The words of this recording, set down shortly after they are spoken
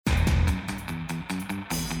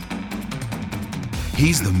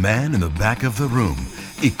He's the man in the back of the room,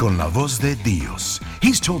 y con la voz de Dios.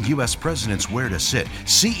 He's told U.S. presidents where to sit,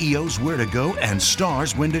 CEOs where to go, and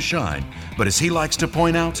stars when to shine. But as he likes to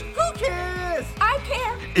point out, who cares? I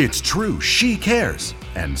care. It's true, she cares,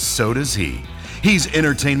 and so does he. He's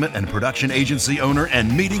entertainment and production agency owner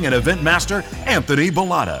and meeting and event master, Anthony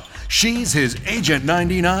Bellata. She's his Agent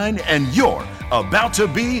 99, and you're about to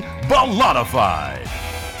be Bellatified.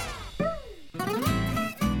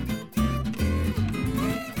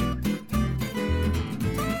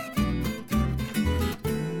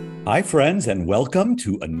 Hi, friends, and welcome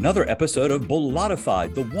to another episode of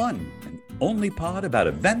Bellatified, the one and only pod about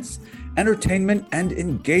events, entertainment, and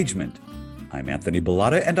engagement. I'm Anthony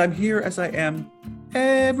Bellata, and I'm here as I am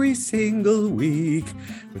every single week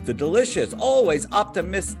with the delicious, always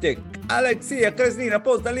optimistic Alexia Cristina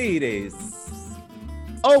Postalides.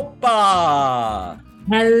 Opa!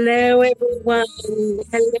 Hello, everyone.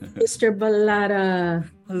 Hello, Mr. Bellata.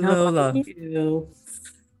 Hello, How are you?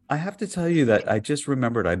 I have to tell you that I just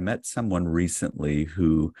remembered I met someone recently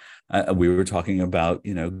who we were talking about,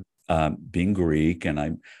 being Greek,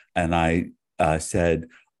 and I said,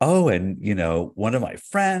 oh, and one of my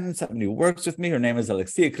friends, somebody who works with me, her name is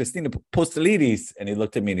Alexia Cristina Postalides, and he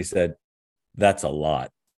looked at me and he said, "That's a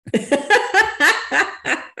lot."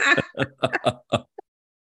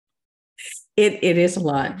 It is a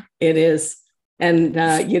lot. It is. And,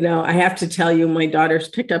 I have to tell you, my daughter's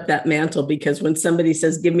picked up that mantle because when somebody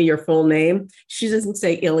says, give me your full name, she doesn't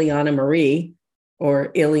say Ileana Marie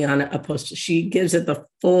or Ileana Apostolides. She gives it the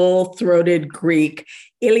full-throated Greek,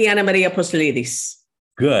 Ileana Maria Apostolides.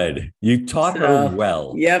 Good. You taught her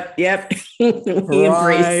well. Yep. He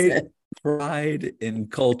embraced it. Pride in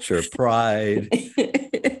culture. Pride.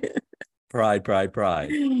 Pride.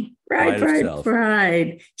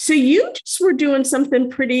 So you just were doing something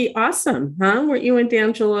pretty awesome, huh? Weren't you in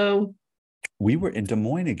D'Angelo? We were in Des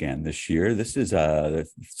Moines again this year. This is the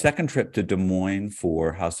second trip to Des Moines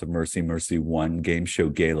for House of Mercy, Mercy One Game Show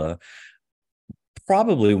Gala.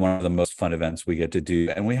 Probably one of the most fun events we get to do.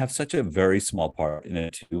 And we have such a very small part in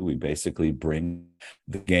it too. We basically bring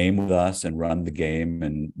the game with us and run the game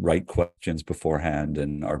and write questions beforehand,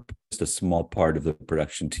 and are just a small part of the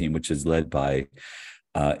production team, which is led by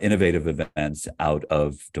Innovative Events out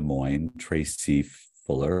of Des Moines, Tracy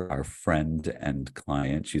Fuller, our friend and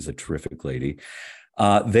client. She's a terrific lady.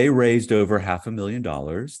 They raised over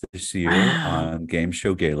 $500,000 this year on Game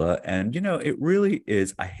Show Gala. And, it really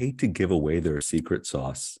is, I hate to give away their secret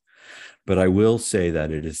sauce, but I will say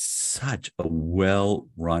that it is such a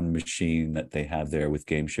well-run machine that they have there with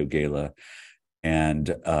Game Show Gala,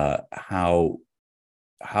 and how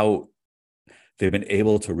they've been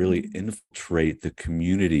able to really infiltrate the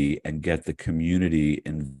community and get the community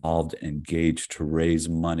involved, engaged to raise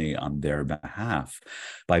money on their behalf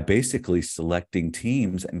by basically selecting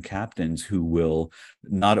teams and captains who will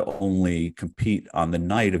not only compete on the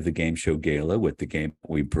night of the Game Show Gala with the game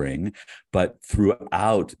we bring, but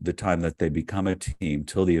throughout the time that they become a team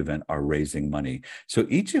till the event are raising money. So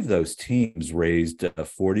each of those teams raised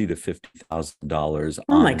 $40,000 to $50,000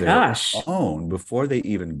 on their own before they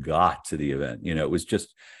even got to the event. It was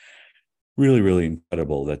just really, really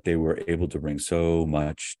incredible that they were able to bring so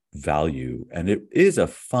much value. And it is a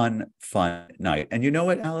fun night. And you know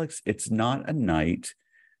what, Alex? It's not a night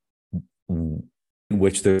in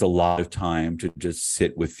which there's a lot of time to just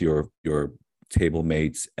sit with your table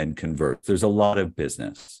mates and converse. There's a lot of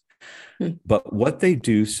business. But what they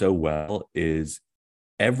do so well is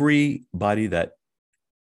everybody that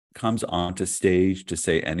comes onto stage to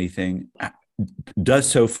say anything does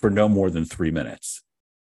so for no more than 3 minutes.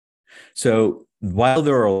 So while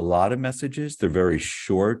there are a lot of messages, they're very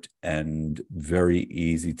short and very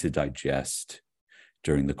easy to digest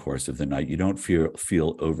during the course of the night. You don't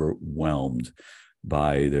feel overwhelmed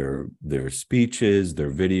by their speeches,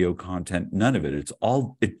 their video content, none of it.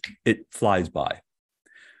 It flies by.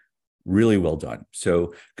 Really well done.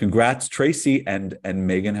 So congrats. Tracy and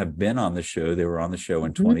Megan have been on the show. They were on the show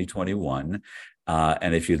in 2021.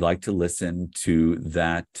 And if you'd like to listen to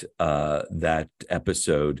that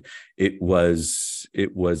episode, it was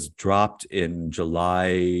dropped in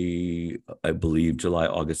July, I believe,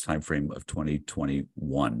 August timeframe of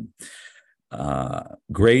 2021.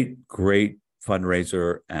 Great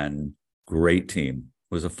fundraiser and great team.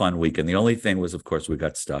 It was a fun week. And the only thing was, of course, we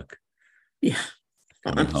got stuck. Yeah.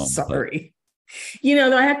 I'm sorry.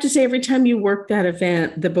 I have to say, every time you work that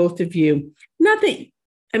event, the both of you,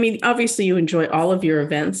 obviously you enjoy all of your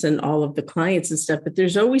events and all of the clients and stuff, but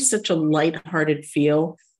there's always such a lighthearted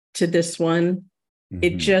feel to this one. Mm-hmm.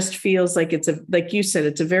 It just feels like like you said,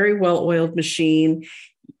 it's a very well-oiled machine.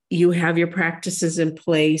 you have your practices in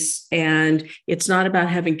place, and it's not about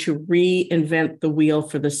having to reinvent the wheel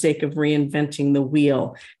for the sake of reinventing the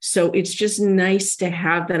wheel. So it's just nice to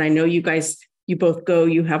have that. I know you guys, you both go,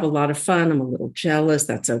 you have a lot of fun. I'm a little jealous.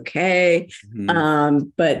 That's okay.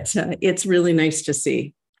 But it's really nice to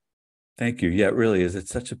see. Thank you. Yeah, it really is.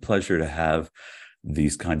 It's such a pleasure to have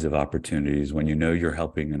these kinds of opportunities when you know you're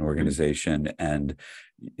helping an organization and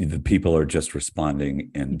the people are just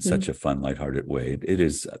responding in such a fun, lighthearted way. It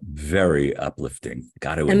is very uplifting.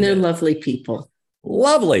 Got to admit. And they're lovely people.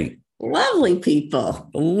 Lovely People.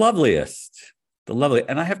 The loveliest.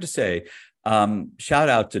 And I have to say, shout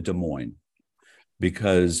out to Des Moines,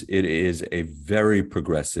 because it is a very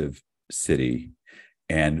progressive city.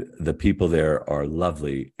 And the people there are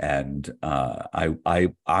lovely. And I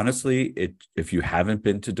honestly, if you haven't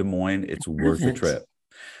been to Des Moines, it's worth a trip.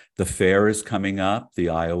 The fair is coming up. The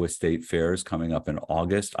Iowa State Fair is coming up in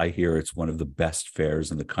August. I hear it's one of the best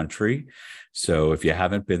fairs in the country. So if you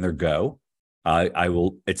haven't been there, go. I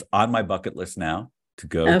will. It's on my bucket list now to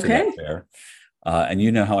go to that fair. And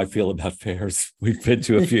you know how I feel about fairs. We've been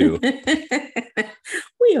to a few.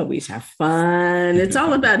 We always have fun. It's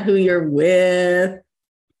all about who you're with.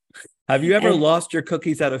 Have you ever lost your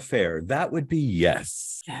cookies at a fair? That would be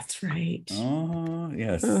yes. That's right. Oh,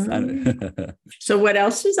 yes. So what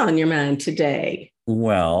else is on your mind today?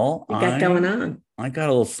 Well, what you got going on? I got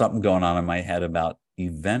a little something going on in my head about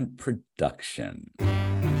event production.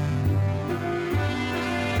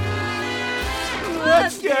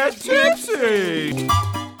 Let's get tipsy!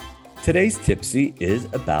 Today's Tipsy is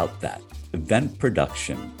about that, event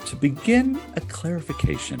production. To begin, a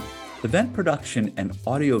clarification. Event production and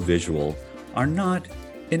audiovisual are not,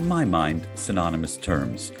 in my mind, synonymous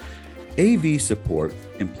terms. AV support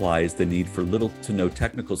implies the need for little to no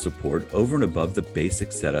technical support over and above the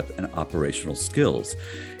basic setup and operational skills.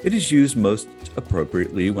 It is used most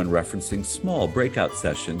appropriately when referencing small breakout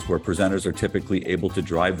sessions where presenters are typically able to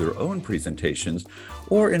drive their own presentations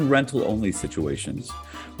or in rental-only situations.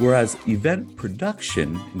 Whereas event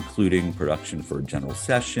production, including production for general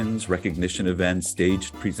sessions, recognition events,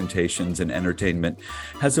 staged presentations, and entertainment,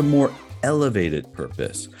 has a more elevated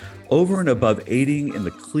purpose. Over and above aiding in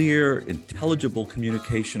the clear, intelligible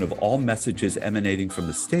communication of all messages emanating from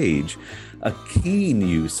the stage, a keen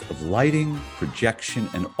use of lighting, projection,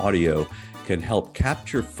 and audio can help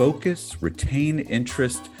capture focus, retain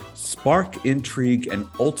interest, spark intrigue, and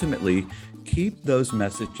ultimately help those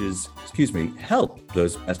messages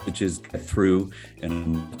get through in a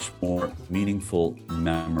much more meaningful,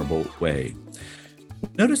 memorable way.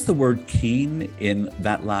 Notice the word keen in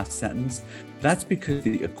that last sentence. That's because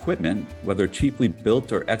the equipment, whether cheaply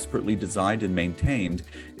built or expertly designed and maintained,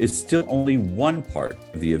 is still only one part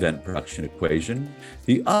of the event production equation.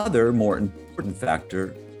 The other, more important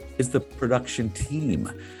factor is the production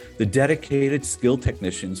team, the dedicated, skilled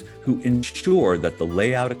technicians who ensure that the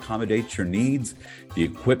layout accommodates your needs, the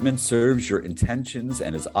equipment serves your intentions,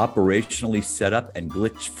 and is operationally set up and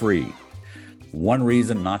glitch-free. One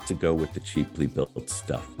reason not to go with the cheaply built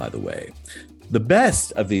stuff, by the way. The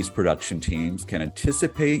best of these production teams can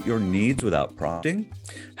anticipate your needs without prompting,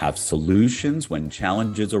 have solutions when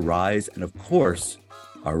challenges arise, and of course,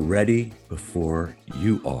 are ready before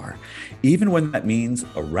you are, even when that means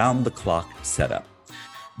around-the-clock setup.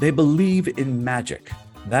 They believe in magic.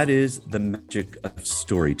 That is the magic of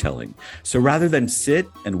storytelling. So rather than sit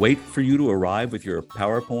and wait for you to arrive with your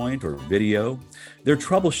PowerPoint or video, they're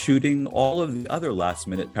troubleshooting all of the other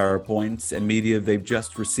last-minute PowerPoints and media they've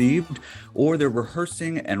just received, or they're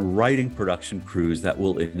rehearsing and writing production crews that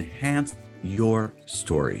will enhance your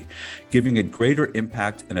story, giving it greater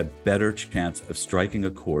impact and a better chance of striking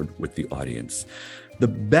a chord with the audience. The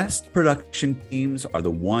best production teams are the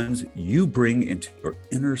ones you bring into your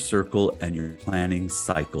inner circle and your planning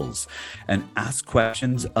cycles and ask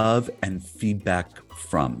questions of and feedback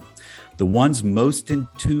from. The ones most in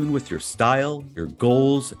tune with your style, your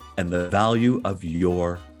goals, and the value of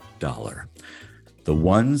your dollar. The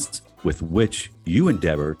ones with which you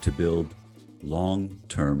endeavor to build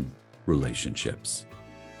long-term relationships.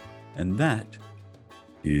 And that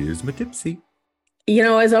is my tipsy. You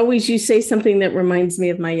know, as always, you say something that reminds me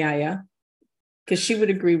of my yaya, because she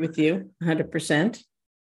would agree with you 100%.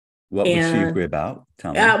 What would she agree about?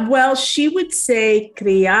 Tell me. Well, she would say,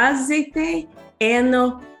 "Criazete en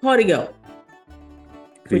Oreo."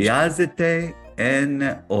 Criazete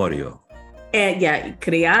en Oreo. Yeah,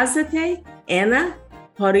 criazete en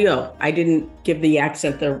Oreo. I didn't give the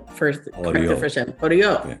accent the first time.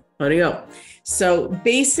 Oreo. Okay. Oreo. So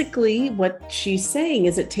basically, what she's saying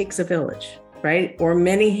is it takes a village. Right? Or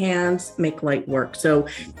many hands make light work. So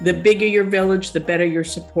the bigger your village, the better your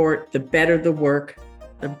support, the better the work.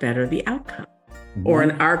 the better the outcome. Or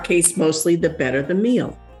in our case, mostly the better the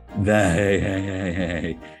meal.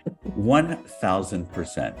 Hey.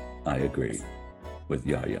 1000% I agree with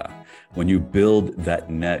Yaya. When you build that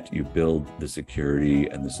net, you build the security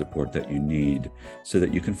and the support that you need so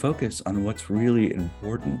that you can focus on what's really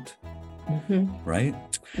important, right?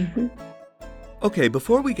 Okay,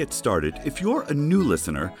 before we get started, if you're a new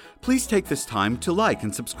listener, please take this time to like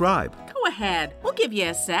and subscribe. Go ahead. We'll give you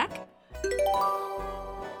a sec.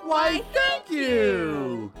 Why, thank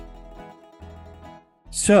you!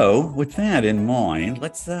 So with that in mind,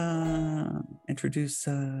 let's introduce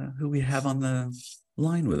who we have on the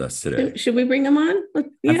line with us today. Should we bring them on?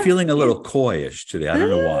 I'm feeling a little coyish today. I don't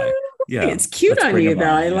know why. Yeah, it's cute on you, though.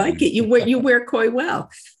 I like it. You wear coy well.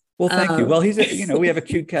 Well, thank you. Well, we have a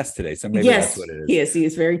cute guest today, so maybe that's what it is. He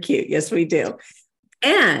is very cute. Yes, we do.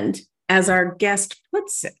 And as our guest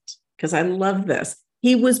puts it, because I love this,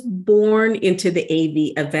 he was born into the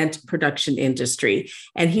AV event production industry,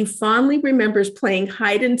 and he fondly remembers playing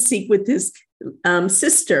hide and seek with his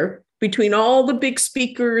sister between all the big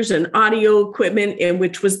speakers and audio equipment, in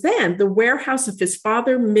which was then the warehouse of his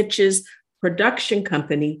father Mitch's production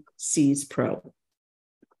company, C's Pro.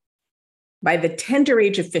 By the tender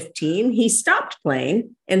age of 15, he stopped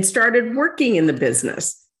playing and started working in the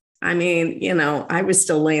business. I mean, I was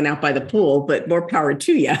still laying out by the pool, but more power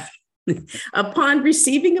to you. Upon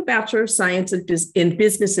receiving a Bachelor of Science in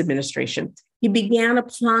Business Administration, he began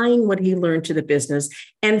applying what he learned to the business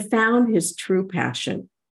and found his true passion,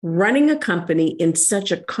 running a company in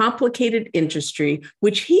such a complicated industry,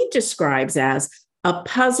 which he describes as a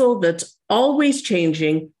puzzle that's always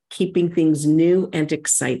changing, keeping things new and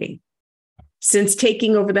exciting. Since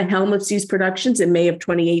taking over the helm of C's Productions in May of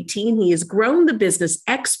 2018, he has grown the business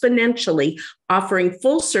exponentially, offering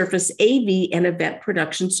full-service AV and event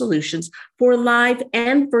production solutions for live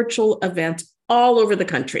and virtual events all over the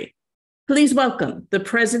country. Please welcome the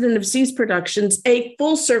president of C's Productions, a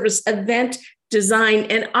full-service event design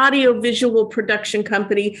and audiovisual production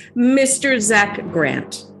company, Mr. Zach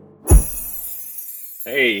Grant.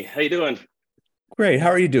 Hey, how you doing? Great. How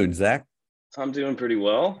are you doing, Zach? I'm doing pretty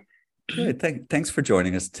well. Good. Thanks for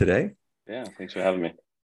joining us today. Yeah, thanks for having me.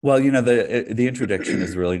 Well, the introduction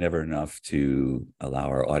is really never enough to allow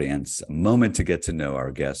our audience a moment to get to know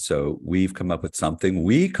our guests. So we've come up with something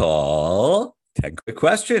we call 10 Quick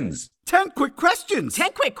Questions. 10 quick questions.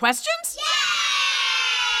 10 quick questions?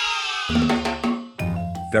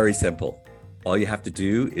 Very simple. All you have to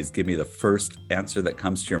do is give me the first answer that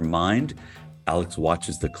comes to your mind. Alex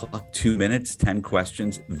watches the clock. 2 minutes, 10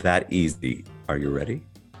 questions. That easy. Are you ready?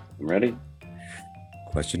 I'm ready.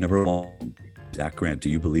 Question number 1. Zach Grant, do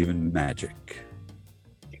you believe in magic?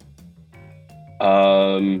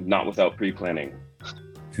 Not without pre-planning.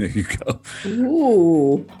 There you go.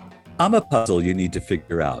 Ooh. I'm a puzzle you need to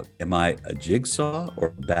figure out. Am I a jigsaw or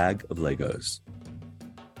a bag of Legos?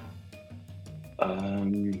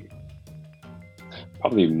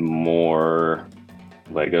 Probably more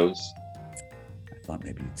Legos. I thought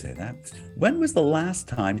maybe you'd say that. When was the last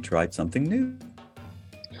time you tried something new?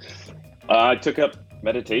 I took up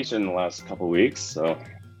meditation the last couple of weeks, so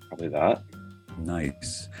probably that.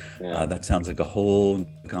 Nice. Yeah. That sounds like a whole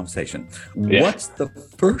conversation. Yeah. What's the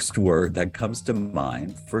first word that comes to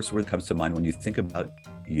mind? First word that comes to mind when you think about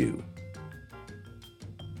you?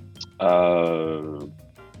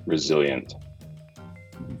 Resilient.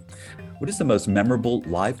 What is the most memorable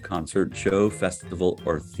live concert, show, festival,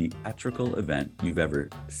 or theatrical event you've ever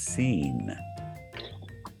seen?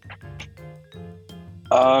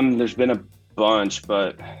 There's been a bunch,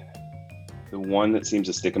 but the one that seems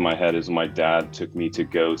to stick in my head is my dad took me to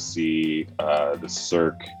go see the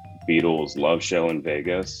Cirque Beatles Love Show in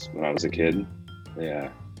Vegas when I was a kid. Yeah.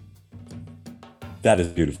 That is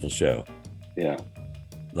a beautiful show. Yeah.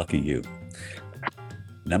 Lucky you.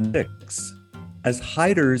 Number 6. As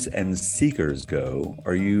hiders and seekers go,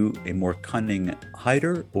 are you a more cunning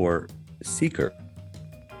hider or seeker?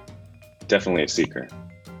 Definitely a seeker.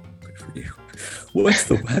 Good for you.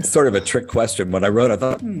 That's sort of a trick question. When I wrote, I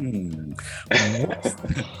thought,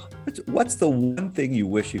 what's the one thing you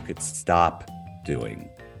wish you could stop doing?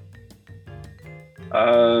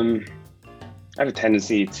 I have a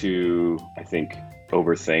tendency to, I think,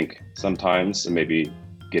 overthink sometimes, and maybe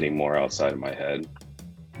getting more outside of my head.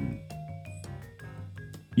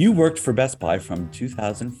 You worked for Best Buy from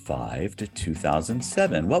 2005 to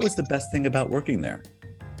 2007. What was the best thing about working there?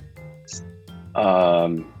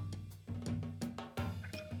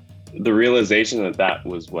 The realization that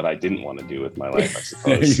was what I didn't want to do with my life, I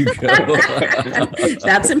suppose. There you go.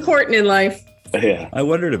 That's important in life. Yeah. I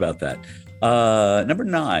wondered about that. Number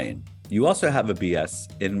 9, you also have a BS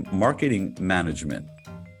in marketing management.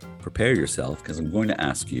 prepare yourself because I'm going to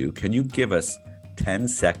ask you, can you give us 10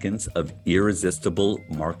 seconds of irresistible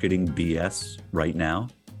marketing BS right now?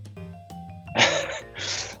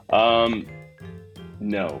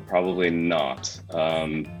 No, probably not.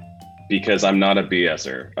 Because I'm not a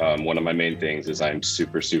BSer. One of my main things is I'm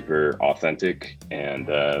super, super authentic, and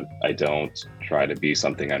I don't try to be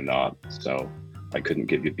something I'm not. So I couldn't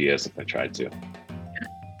give you BS if I tried to.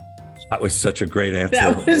 That was such a great answer.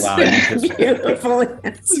 That was a beautiful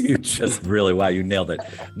answer. You just really, wow, you nailed it.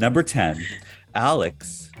 Number 10,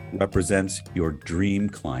 Alex represents your dream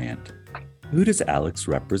client. Who does Alex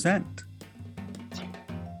represent?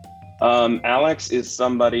 Alex is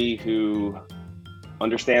somebody who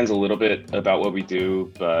understands a little bit about what we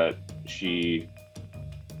do, but she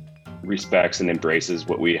respects and embraces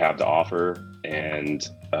what we have to offer. And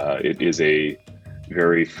it is a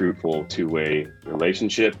very fruitful two-way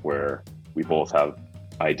relationship where we both have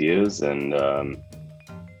ideas, and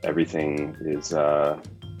everything is, on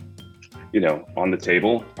the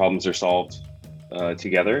table. Problems are solved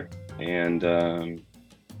together. And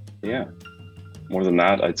more than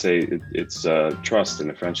that, I'd say it's trust and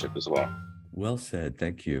a friendship as well. Well said.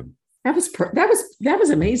 Thank you. That was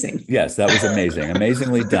amazing. Yes, that was amazing.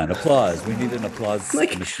 Amazingly done. Applause. We need an applause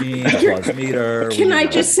machine, applause meter. Can I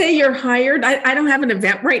just say you're hired? I don't have an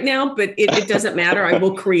event right now, but it doesn't matter. I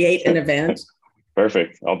will create an event.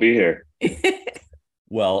 Perfect. I'll be here.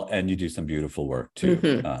 Well, and you do some beautiful work too.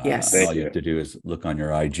 Mm-hmm. Yes. All you have to do is look on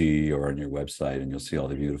your IG or on your website, and you'll see all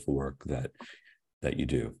the beautiful work that you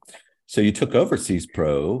do. So you took over C's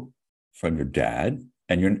Pro from your dad,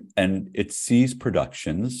 and it's C's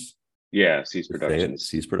Productions. Yeah, C's Productions.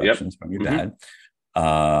 C's Productions from your dad.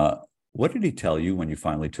 What did he tell you when you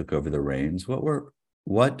finally took over the reins?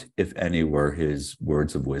 What, if any, were his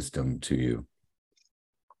words of wisdom to you?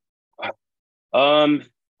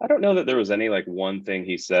 I don't know that there was any one thing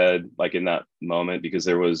he said in that moment, because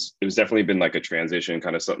it was definitely been a transition,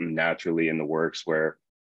 kind of something naturally in the works where,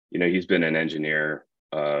 he's been an engineer,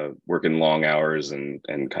 working long hours and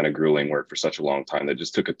kind of grueling work for such a long time that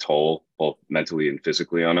just took a toll, both mentally and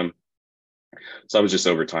physically, on him. So I was just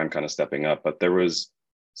over time kind of stepping up. But there was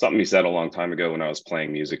something he said a long time ago when I was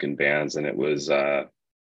playing music in bands, and it was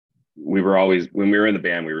we were always, when we were in the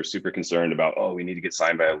band, we were super concerned about, we need to get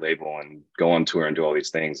signed by a label and go on tour and do all these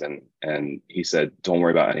things. And he said, don't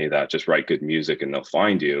worry about any of that. Just write good music and they'll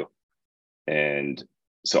find you. And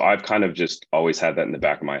so I've kind of just always had that in the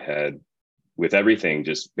back of my head with everything,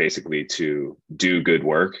 just basically to do good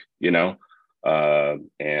work,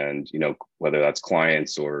 and, whether that's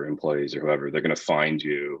clients or employees or whoever, they're going to find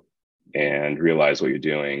you and realize what you're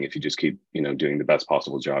doing if you just keep, doing the best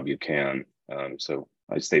possible job you can. So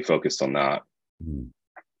I stay focused on that.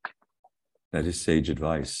 That is sage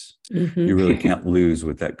advice. Mm-hmm. You really can't lose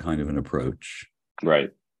with that kind of an approach.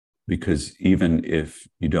 Right. Because even if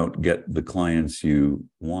you don't get the clients you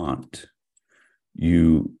want,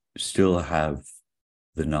 you still have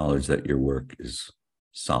the knowledge that your work is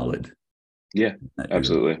solid. Yeah,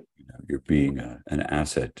 absolutely. You're being an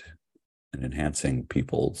asset and enhancing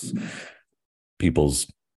people's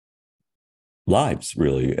lives,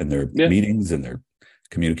 really, and their meetings and their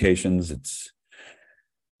communications. It's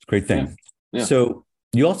a great thing. Yeah. So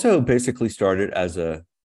you also basically started as a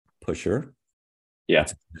pusher. Yeah.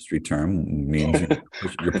 That's an industry term, means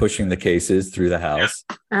you're pushing the cases through the house.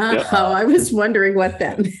 I was wondering what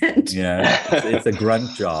that meant. Yeah, it's a grunt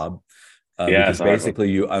job. Because basically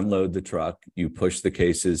you unload the truck, you push the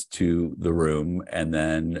cases to the room, and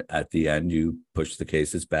then at the end you push the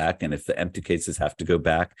cases back. And if the empty cases have to go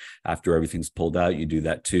back after everything's pulled out, you do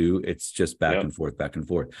that too. It's just back and forth, back and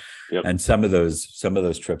forth. Yep. And some of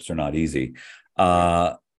those trips are not easy.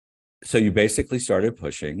 So you basically started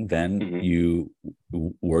pushing, then you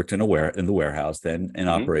worked in the warehouse, then in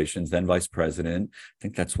operations, then vice president. I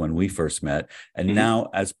think that's when we first met. And now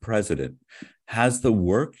as president, has the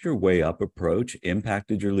work your way up approach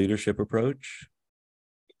impacted your leadership approach?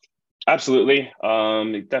 Absolutely.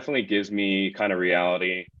 It definitely gives me kind of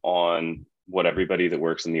reality on what everybody that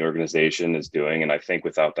works in the organization is doing. And I think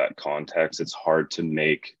without that context, it's hard to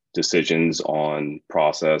make decisions on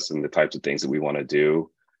process and the types of things that we want to do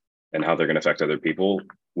and how they're going to affect other people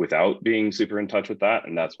without being super in touch with that.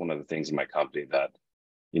 And that's one of the things in my company that,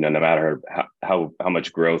 no matter how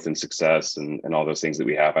much growth and success and all those things that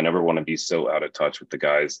we have, I never want to be so out of touch with the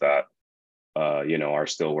guys that, are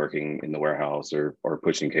still working in the warehouse or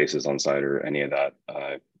pushing cases on site or any of that.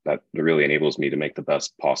 That really enables me to make the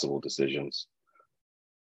best possible decisions.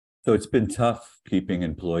 So it's been tough keeping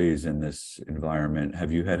employees in this environment.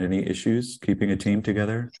 Have you had any issues keeping a team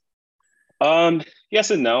together? Yes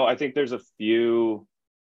and no. I think there's a few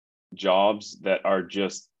jobs that are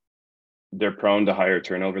just they're prone to higher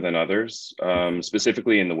turnover than others.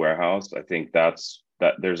 Specifically in the warehouse, I think that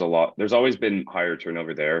there's always been higher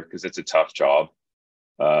turnover there because it's a tough job.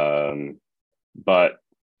 But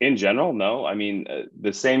in general, no. I mean,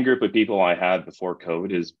 the same group of people I had before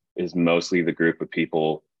COVID is mostly the group of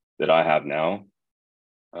people that I have now.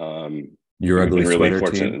 Your ugly really sweater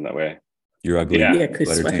fortunate team. In that way. Your ugly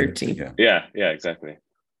sweater team. Yeah, exactly.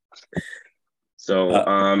 So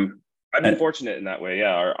I've been fortunate in that way.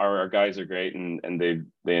 Yeah, our guys are great, and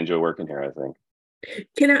they enjoy working here, I think.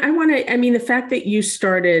 I mean, the fact that you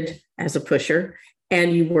started as a pusher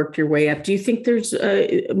and you worked your way up, do you think there's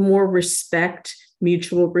more respect,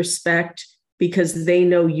 mutual respect, because they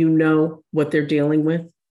know what they're dealing with?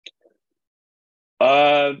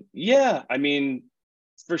 Yeah, I mean,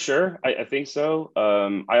 for sure. I think so.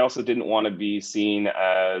 I also didn't want to be seen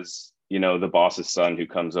as, the boss's son who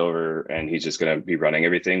comes over and he's just going to be running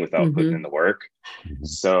everything without putting in the work.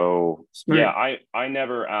 So Smart. Yeah, I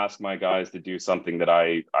never ask my guys to do something that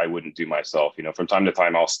I wouldn't do myself. From time to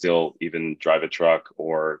time, I'll still even drive a truck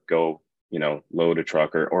or go, load a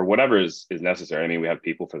truck or whatever is necessary. I mean, we have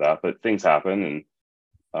people for that, but things happen.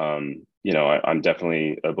 And, I'm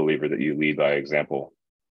definitely a believer that you lead by example.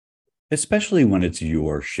 Especially when it's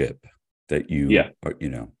your ship that you are,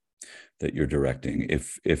 that you're directing.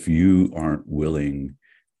 If you aren't willing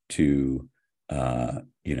to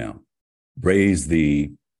raise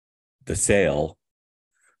the sail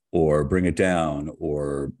or bring it down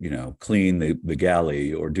or clean the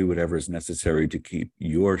galley or do whatever is necessary to keep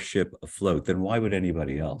your ship afloat, then why would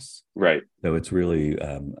anybody else? Right. So it's really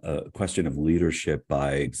a question of leadership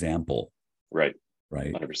by example. Right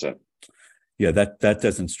 100%. Yeah, that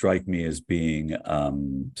doesn't strike me as being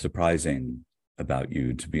surprising about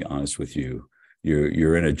you, to be honest with you.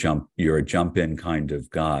 You're a jump in kind of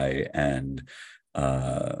guy, and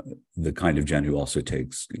the kind of Jen who also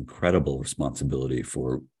takes incredible responsibility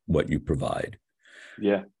for what you provide.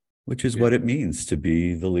 Yeah. Which is what it means to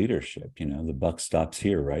be the leadership. The buck stops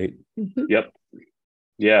here, right? Mm-hmm. Yep.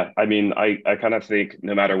 Yeah. I mean, I kind of think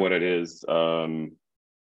no matter what it is,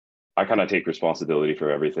 I kind of take responsibility for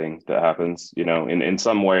everything that happens, in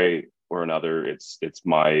some way or another. It's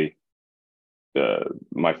my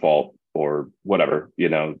fault or whatever,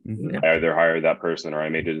 Mm-hmm. I either hired that person or I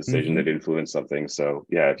made a decision that influenced something. So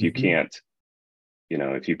yeah, if you can't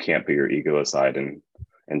put your ego aside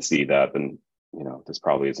and see that, then, this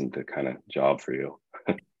probably isn't the kind of job for you.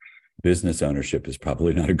 Business ownership is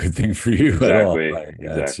probably not a good thing for you exactly, at all. Right?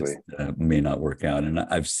 Yeah, exactly. It's just, may not work out. And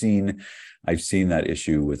I've seen that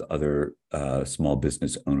issue with other small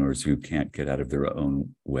business owners who can't get out of their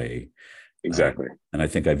own way. Exactly. And I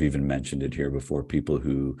think I've even mentioned it here before, people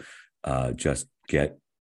who just get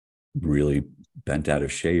really bent out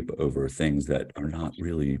of shape over things that are not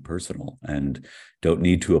really personal and don't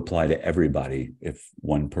need to apply to everybody. If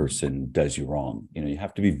one person does you wrong, you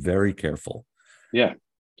have to be very careful. Yeah,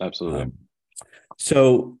 absolutely.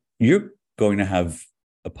 So you're going to have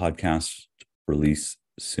a podcast release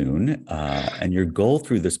soon, and your goal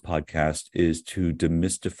through this podcast is to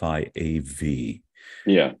demystify AV.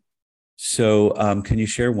 Yeah. So can you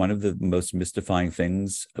share one of the most mystifying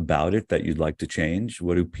things about it that you'd like to change?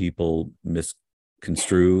 What do people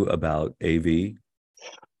misconstrue about AV?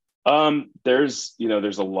 There's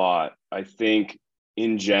a lot. I think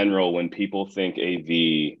in general, when people think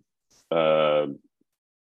AV,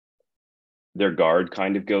 their guard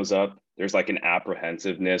kind of goes up. There's like an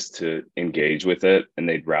apprehensiveness to engage with it, and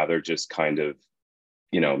they'd rather just kind of,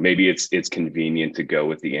 maybe it's convenient to go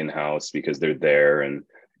with the in-house because they're there and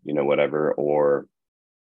whatever, or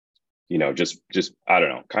just I don't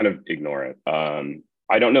know, kind of ignore it.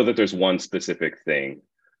 I don't know that there's one specific thing,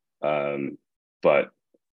 but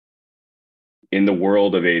in the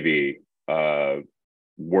world of AV,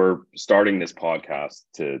 we're starting this podcast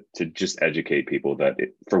to just educate people that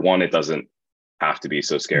for one, it doesn't have to be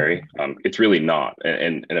so scary. It's really not.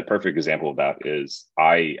 And a perfect example of that is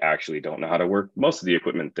I actually don't know how to work most of the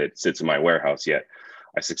equipment that sits in my warehouse yet.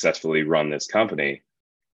 I successfully run this company.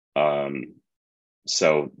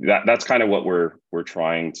 So that's kind of what we're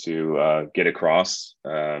trying to get across,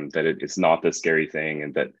 that it's not the scary thing,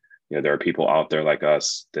 and that there are people out there like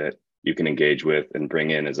us that you can engage with and bring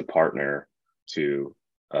in as a partner to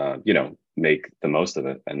make the most of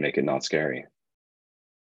it and make it not scary.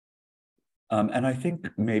 And I think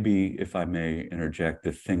maybe, if I may interject,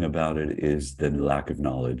 the thing about it is the lack of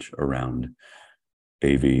knowledge around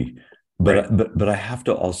AV. But I have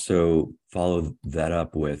to also follow that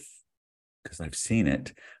up with, because I've seen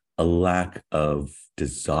it, a lack of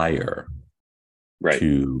desire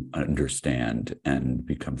to understand and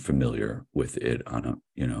become familiar with it on a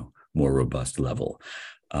more robust level.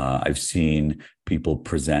 I've seen people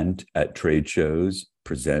present at trade shows,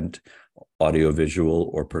 present audiovisual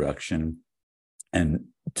or production, and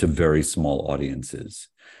to very small audiences.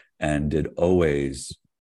 And it always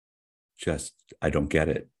just, I don't get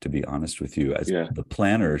it, to be honest with you. As the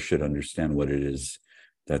planner should understand what it is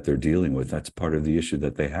that they're dealing with. That's part of the issue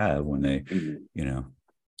that they have when they,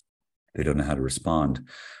 they don't know how to respond.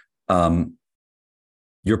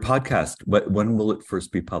 Your podcast, when will it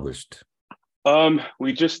first be published?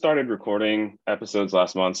 We just started recording episodes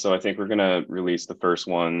last month, so I think we're going to release the first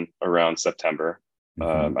one around September.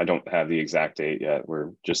 I don't have the exact date yet.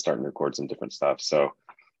 We're just starting to record some different stuff. So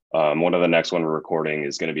one of the next one we're recording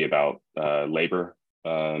is going to be about labor,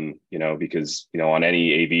 because, on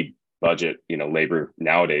any AV budget, labor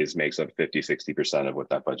nowadays makes up 50-60% of what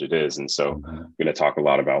that budget is. And so we're going to talk a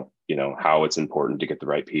lot about, how it's important to get the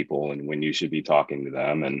right people and when you should be talking to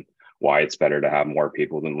them and why it's better to have more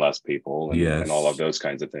people than less people and all of those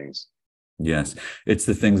kinds of things. Yes. It's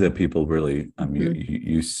the things that people really,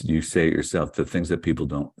 you say it yourself, the things that people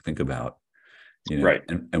don't think about, right.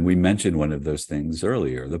 And we mentioned one of those things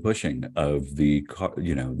earlier, the pushing of the car,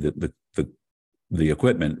 the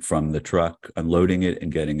equipment from the truck, unloading it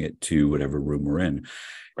and getting it to whatever room we're in.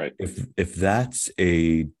 Right. If that's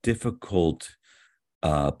a difficult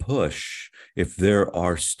push, if there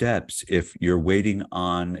are steps, if you're waiting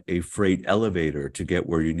on a freight elevator to get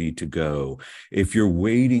where you need to go, if you're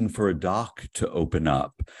waiting for a dock to open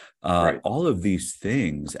up, all of these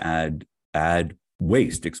things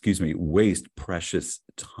waste precious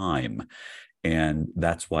time. And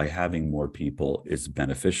that's why having more people is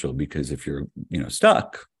beneficial, because if you're,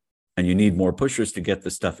 stuck and you need more pushers to get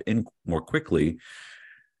the stuff in more quickly,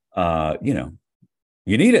 you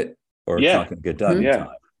need it, or it's not going to get done in time.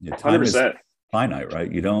 Time 100%. Is finite,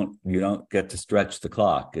 right? You don't get to stretch the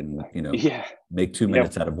clock and, make 2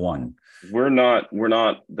 minutes out of one. We're not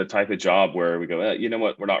the type of job where we go, you know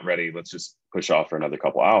what, we're not ready. Let's just push off for another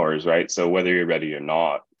couple hours, right? So whether you're ready or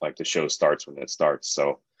not, like, the show starts when it starts.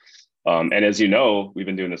 So, and as you know, we've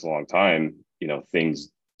been doing this a long time, things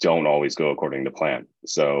don't always go according to plan.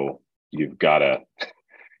 So you've got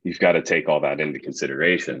to take all that into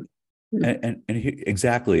consideration. And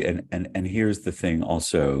exactly. And here's the thing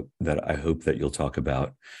also that I hope that you'll talk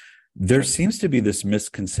about. There seems to be this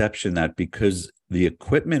misconception that because the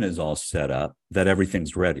equipment is all set up, that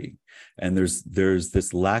everything's ready. And there's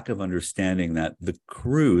this lack of understanding that the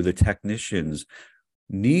crew, the technicians,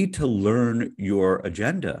 need to learn your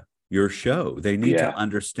agenda, your show. They need to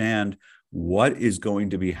understand what is going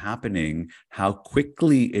to be happening, how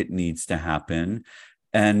quickly it needs to happen,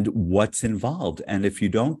 and what's involved. And if you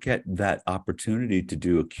don't get that opportunity to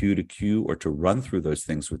do a cue to cue or to run through those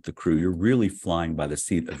things with the crew, you're really flying by the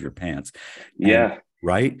seat of your pants.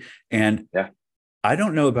 Right. And I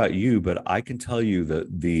don't know about you, but I can tell you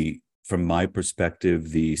that from my perspective,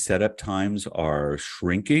 the setup times are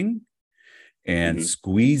shrinking and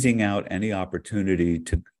squeezing out any opportunity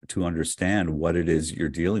to understand what it is you're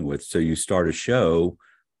dealing with. So you start a show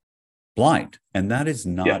blind, and that is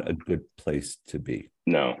not a good place to be.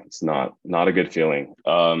 No, it's not a good feeling.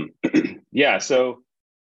 So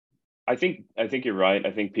I think you're right.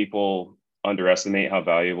 I think people underestimate how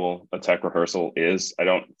valuable a tech rehearsal is. I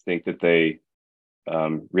don't think that they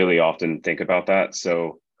really often think about that.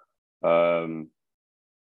 So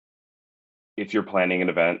if you're planning an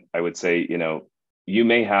event, I would say, you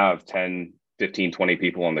may have 10, 15, 20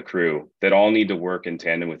 people on the crew that all need to work in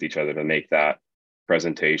tandem with each other to make that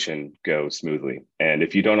presentation go smoothly. And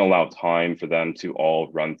if you don't allow time for them to all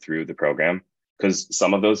run through the program, because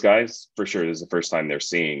some of those guys, for sure, this is the first time they're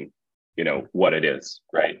seeing, what it is,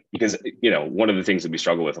 right? Because, one of the things that we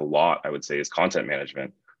struggle with a lot, I would say, is content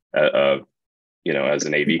management as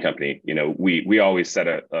an AV company. We always set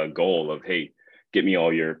a goal of, hey, get me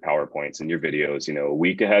all your PowerPoints and your videos, a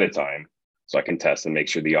week ahead of time, so I can test and make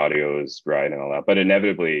sure the audio is right and all that. But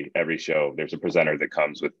inevitably, every show, there's a presenter that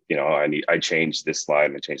comes with, I changed this slide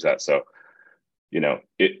and I changed that. So,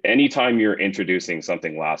 anytime you're introducing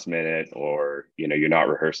something last minute, or, you're not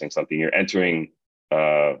rehearsing something, you're entering,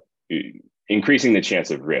 increasing the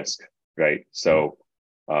chance of risk, right? So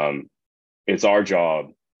it's our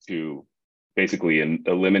job to basically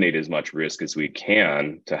eliminate as much risk as we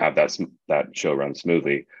can to have that show run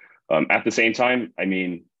smoothly. At the same time,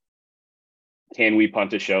 can we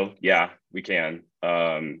punt a show? Yeah, we can.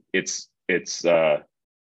 It's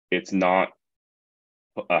not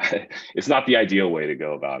it's not the ideal way to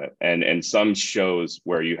go about it. And some shows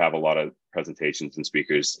where you have a lot of presentations and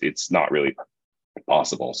speakers, it's not really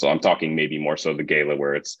possible. So I'm talking maybe more so the gala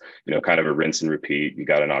where it's, kind of a rinse and repeat. You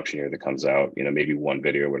got an auctioneer that comes out, maybe one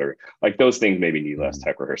video or whatever. Like those things maybe need less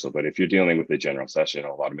tech rehearsal. But if you're dealing with the general session,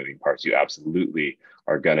 a lot of moving parts, you absolutely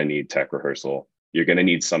are going to need tech rehearsal. You're going to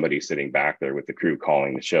need somebody sitting back there with the crew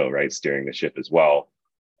calling the show, right? Steering the ship as well.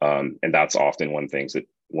 And that's often one of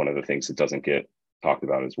the things that doesn't get talked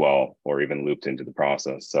about as well, or even looped into the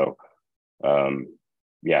process. So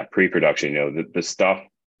pre-production, the stuff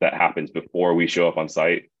that happens before we show up on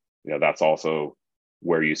site, that's also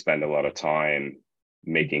where you spend a lot of time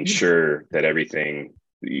making sure that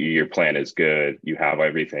your plan is good. You have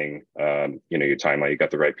everything, your timeline, you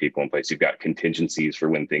got the right people in place. You've got contingencies for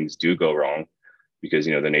when things do go wrong, because,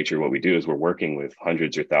 the nature of what we do is we're working with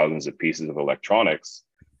hundreds or thousands of pieces of electronics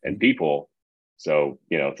and people. So,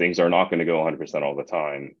 things are not going to go 100% all the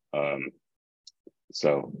time.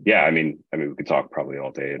 We could talk probably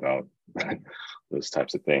all day about those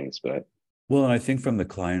types of things, but. Well, and I think from the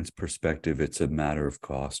client's perspective, it's a matter of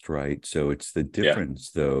cost, right? So it's the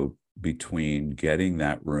difference, though, between getting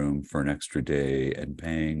that room for an extra day and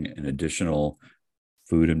paying an additional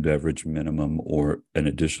food and beverage minimum or an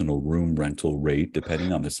additional room rental rate,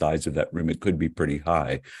 depending on the size of that room. It could be pretty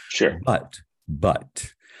high. Sure. But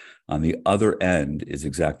on the other end is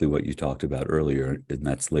exactly what you talked about earlier, and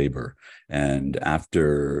that's labor. And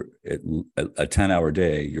after a 10-hour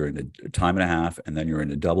day, you're in a time and a half, and then you're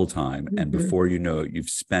in a double time. Mm-hmm. And before you know it, you've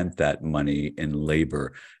spent that money in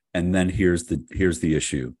labor. And then here's the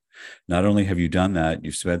issue. Not only have you done that,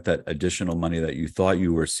 you've spent that additional money that you thought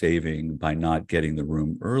you were saving by not getting the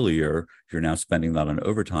room earlier. You're now spending that on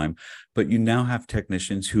overtime, but you now have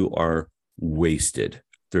technicians who are wasted.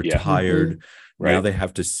 They're tired. Mm-hmm. Right. Now they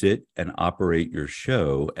have to sit and operate your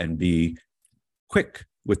show and be quick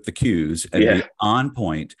with the cues and be on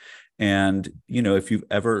point. And, if you've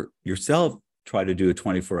ever yourself tried to do a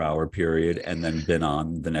 24-hour period and then been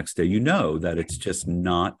on the next day, that it's just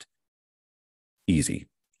not easy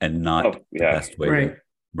and not the best way to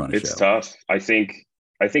run a show. It's tough. I think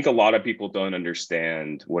a lot of people don't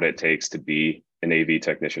understand what it takes to be an AV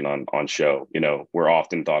technician on show. We're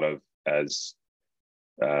often thought of as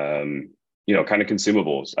kind of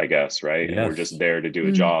consumables, I guess, right? Yes. We're just there to do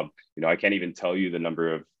a job. I can't even tell you the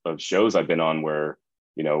number of shows I've been on where,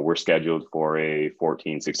 we're scheduled for a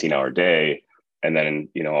 14, 16-hour day. And then,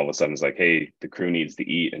 all of a sudden it's like, hey, the crew needs to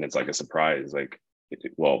eat. And it's like a surprise. Like,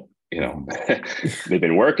 well, they've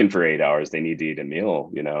been working for 8 hours. They need to eat a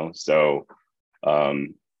meal, So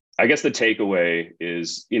I guess the takeaway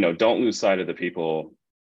is, don't lose sight of the people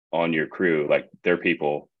on your crew. Like, they're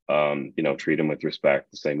people. Treat them with respect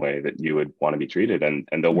the same way that you would want to be treated, and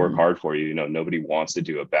they'll work hard for you. Nobody wants to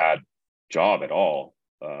do a bad job at all.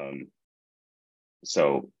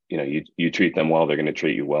 So you treat them well, they're going to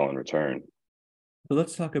treat you well in return. So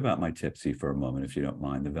let's talk about my tipsy for a moment, if you don't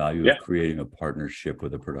mind. The value of creating a partnership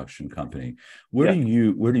with a production company. Where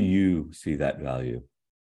do you see that value?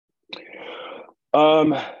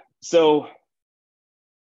 So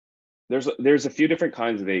there's a few different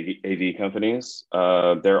kinds of AV companies.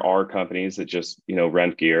 There are companies that just,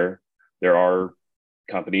 rent gear. There are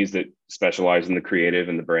companies that specialize in the creative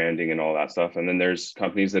and the branding and all that stuff. And then there's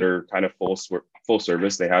companies that are kind of full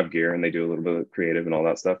service. They have gear and they do a little bit of creative and all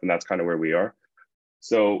that stuff. And that's kind of where we are.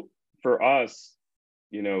 So for us,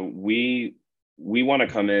 we want to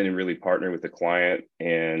come in and really partner with the client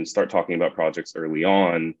and start talking about projects early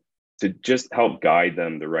on to just help guide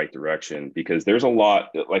them the right direction, because there's a lot,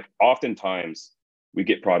 like oftentimes we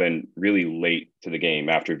get brought in really late to the game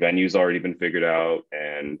after venue's already been figured out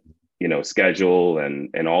and, schedule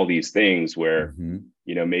and all these things where,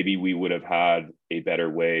 maybe we would have had a better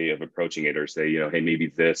way of approaching it, or say, hey, maybe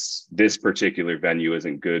this particular venue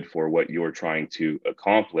isn't good for what you're trying to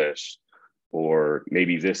accomplish, or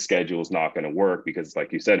maybe this schedule is not going to work because,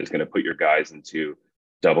 like you said, it's going to put your guys into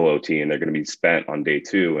double OT and they're going to be spent on day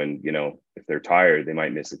 2. And, if they're tired, they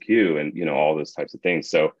might miss a cue and, all those types of things.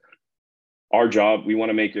 So our job, we want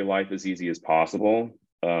to make your life as easy as possible.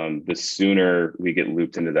 The sooner we get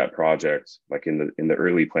looped into that project, like in the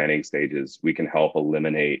early planning stages, we can help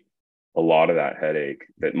eliminate a lot of that headache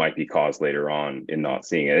that might be caused later on in not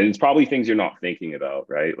seeing it. And it's probably things you're not thinking about,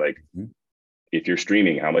 right? Like if you're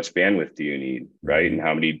streaming, how much bandwidth do you need, right? And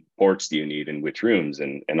how many ports do you need in which rooms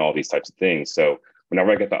and all these types of things. So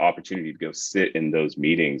whenever I get the opportunity to go sit in those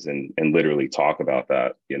meetings and literally talk about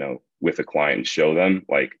that, with a client and show them,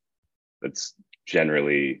 like, that's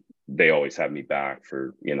generally, they always have me back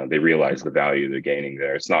for, they realize the value they're gaining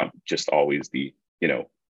there. It's not just always the,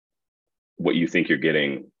 what you think you're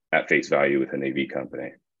getting at face value with an AV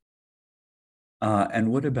company. And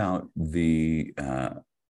what about the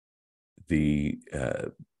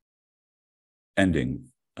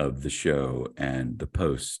ending of the show and the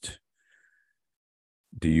post,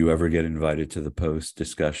 do you ever get invited to the post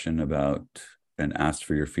discussion about and asked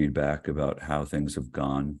for your feedback about how things have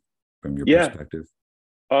gone from your Yeah. perspective?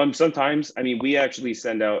 Sometimes, I mean, we actually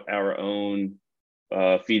send out our own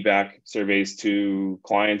feedback surveys to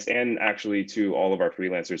clients and actually to all of our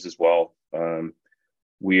freelancers as well.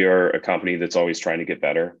 We are a company that's always trying to get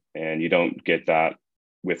better, and you don't get that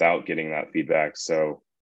without getting that feedback. So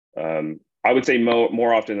I would say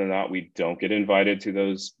more often than not, we don't get invited to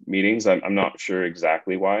those meetings. I'm not sure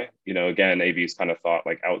exactly why. Again, AV is kind of thought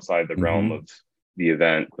like outside the realm of the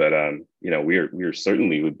event, but we're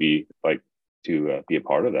certainly would be like to be a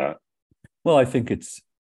part of that. Well, I think it's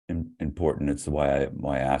important. It's why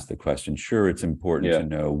I asked the question. Sure, it's important to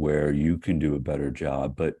know where you can do a better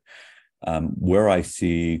job, but where I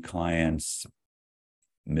see clients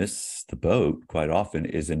miss the boat quite often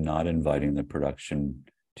is in not inviting the production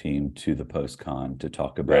team to the post-con to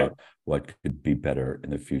talk about what could be better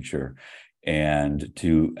in the future, and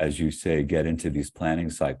to, as you say, get into these planning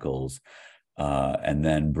cycles, and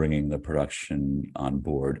then bringing the production on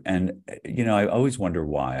board. And I always wonder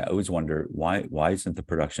why. Why isn't the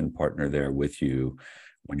production partner there with you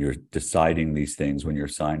when you're deciding these things, when you're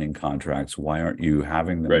signing contracts? Why aren't you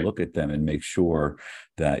having them look at them and make sure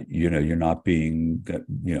that you're not being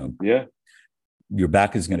your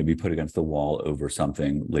back is going to be put against the wall over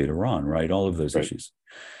something later on, right? All of those issues.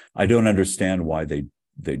 I don't understand why they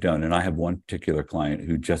don't. And I have one particular client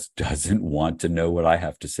who just doesn't want to know what I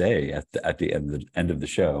have to say at the end of the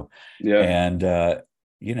show. Yeah. And I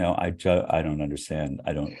don't understand.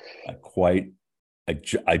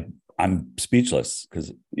 I'm speechless,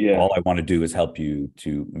 because all I want to do is help you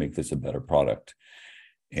to make this a better product.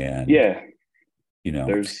 And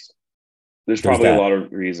there's probably a lot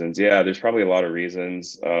of reasons. Yeah, there's probably a lot of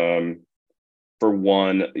reasons. For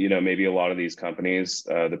one, maybe a lot of these companies,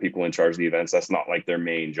 the people in charge of the events, that's not like their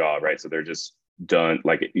main job, right? So they're just done.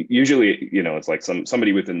 Like usually, it's like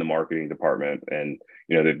somebody within the marketing department, and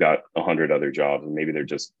they've got 100 other jobs, and maybe they're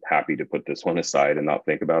just happy to put this one aside and not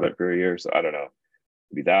think about it for a year. So I don't know.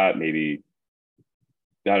 Maybe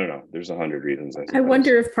I don't know. There's 100 reasons. I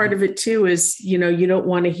wonder if part of it too is, you don't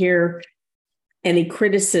want to hear any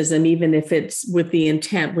criticism, even if it's with the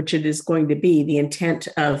intent, which it is going to be, the intent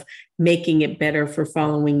of making it better for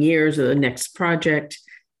following years or the next project.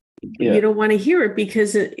 You don't want to hear it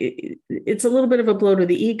because it's a little bit of a blow to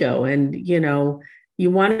the ego. And, you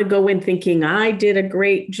want to go in thinking, I did a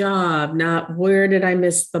great job, not where did I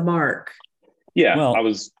miss the mark? Yeah, well, go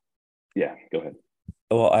ahead.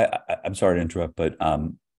 Well, I'm sorry to interrupt, but,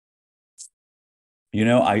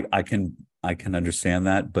 I can understand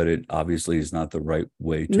that, but it obviously is not the right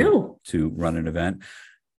way to run an event.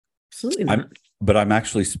 Absolutely not. But I'm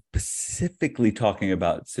actually specifically talking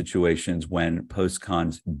about situations when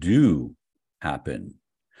post-cons do happen,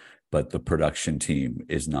 but the production team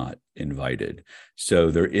is not invited. So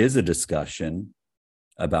there is a discussion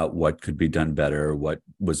about what could be done better, what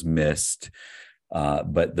was missed,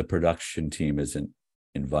 but the production team isn't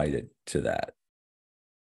invited to that.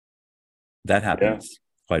 That happens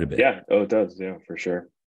quite a bit. Yeah. Oh, it does. Yeah, for sure.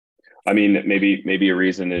 I mean, maybe a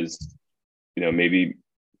reason is,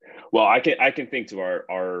 well, I can think to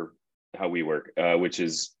our how we work, which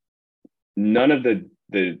is none of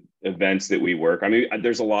the events that we work. I mean,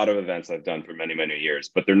 there's a lot of events I've done for many, many years,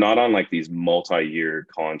 but they're not on like these multi-year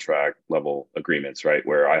contract level agreements, right?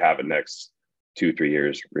 Where I have it next 2-3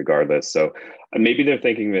 years regardless. So maybe they're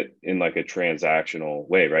thinking that in like a transactional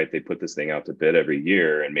way, right? They put this thing out to bid every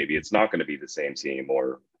year, and maybe it's not going to be the same team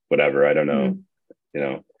or whatever. I don't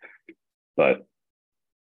know, but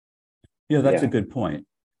that's a good point.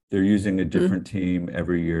 They're using a different team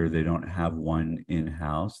every year. They don't have one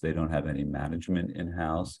in-house. They don't have any management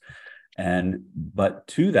in-house. But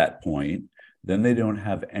to that point, then they don't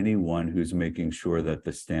have anyone who's making sure that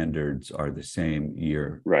the standards are the same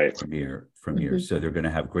year from year. So they're going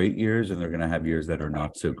to have great years, and they're going to have years that are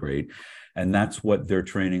not so great. And that's what they're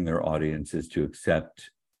training their audiences to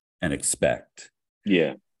accept and expect.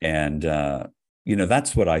 Yeah. And,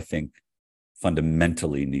 that's what I think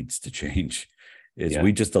fundamentally needs to change.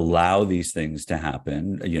 We just allow these things to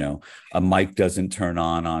happen. A mic doesn't turn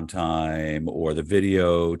on time, or the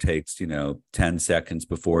video takes 10 seconds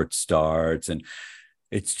before it starts, and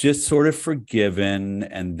it's just sort of forgiven.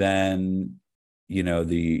 And then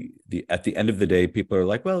the at the end of the day, people are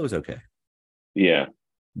like, well, it was okay. Yeah.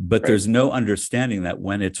 But there's no understanding that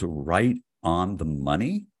when it's right on the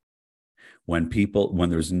money, when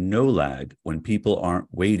there's no lag, when people aren't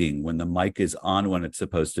waiting, when the mic is on when it's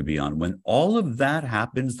supposed to be on, when all of that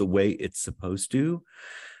happens the way it's supposed to,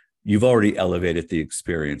 you've already elevated the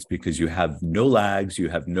experience because you have no lags, you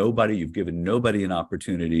have nobody, you've given nobody an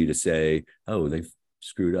opportunity to say, oh, they've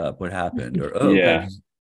screwed up, what happened? Or, oh, Yeah.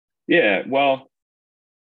 Yeah. Well,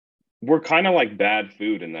 we're kind of like bad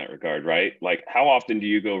food in that regard, right? Like, how often do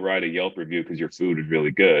you go write a Yelp review because your food is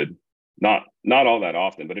really good? Not all that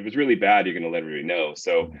often, but if it's really bad, you're going to let everybody know.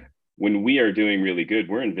 So when we are doing really good,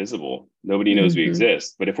 we're invisible. Nobody knows we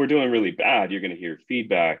exist. But if we're doing really bad, you're going to hear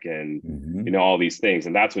feedback and all these things,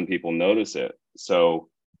 and that's when people notice it. So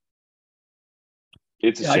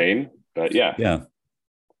it's a shame, but yeah,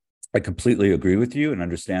 I completely agree with you and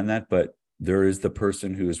understand that. But there is the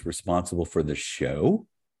person who is responsible for the show,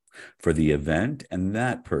 for the event, and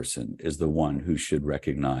that person is the one who should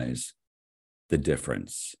recognize the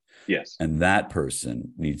difference. Yes. And that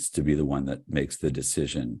person needs to be the one that makes the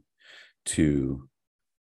decision to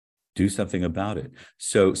do something about it.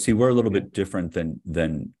 So see, we're a little bit different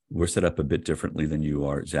than we're set up a bit differently than you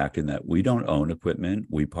are, Zach, in that we don't own equipment.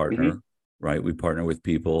 We partner, right? We partner with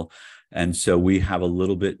people. And so we have a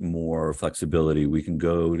little bit more flexibility. We can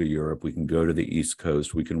go to Europe, we can go to the East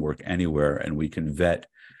Coast, we can work anywhere, and we can vet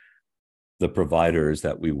the providers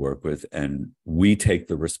that we work with, and we take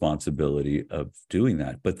the responsibility of doing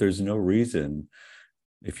that. But there's no reason,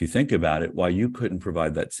 if you think about it, why you couldn't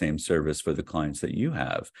provide that same service for the clients that you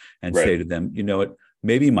have and say to them, you know what,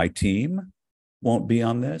 maybe my team won't be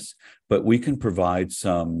on this, but we can provide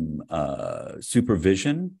some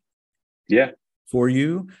supervision for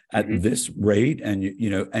you at this rate. And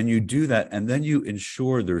and you do that, and then you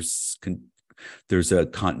ensure there's a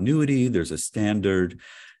continuity, there's a standard,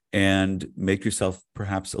 and make yourself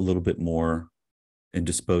perhaps a little bit more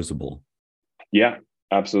indisposable. Yeah,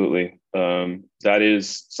 absolutely. That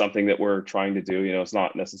is something that we're trying to do. It's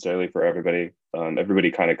not necessarily for everybody.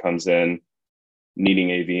 Everybody kind of comes in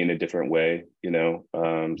needing AV in a different way.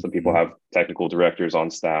 Some people have technical directors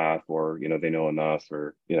on staff, or, they know enough,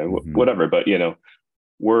 or, whatever. But,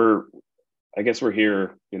 I guess we're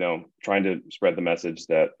here, trying to spread the message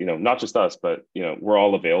that, not just us, but, we're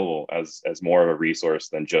all available as more of a resource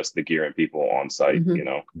than just the gear and people on site,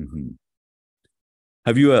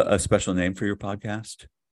 Have you a special name for your podcast?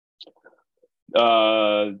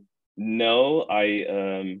 No, I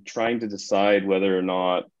am trying to decide whether or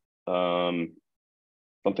not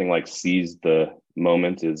something like Seize the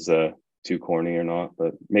Moment is too corny or not,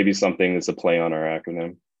 but maybe something that's a play on our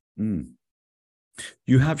acronym.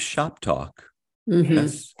 You have Shop Talk.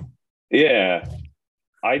 Yes. Yeah.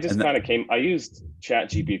 I just I used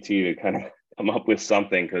ChatGPT to kind of come up with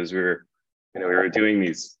something, because we were doing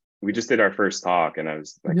these, we just did our first talk, and I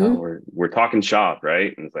was like, oh, we're talking shop,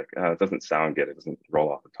 right? And it's like, it doesn't sound good. It doesn't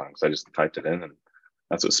roll off the tongue. So I just typed it in, and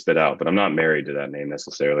that's what spit out. But I'm not married to that name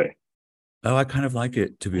necessarily. Oh, I kind of like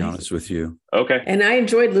it, to be honest with you. Okay. And I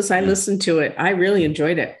enjoyed this. I listened to it. I really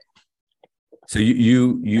enjoyed it. So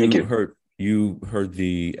you heard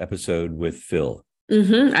the episode with Phil.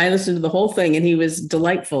 I listened to the whole thing, and he was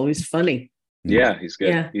delightful. He was funny. Yeah, he's good.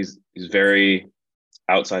 Yeah. He's very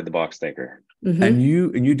outside the box thinker. And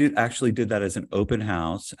you did that as an open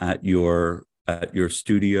house at your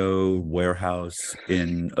studio warehouse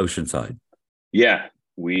in Oceanside. Yeah,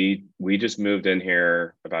 we just moved in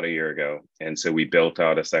here about a year ago, and so we built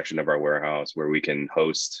out a section of our warehouse where we can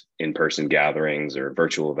host in-person gatherings or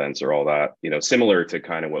virtual events or all that, similar to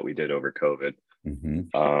kind of what we did over COVID.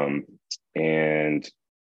 And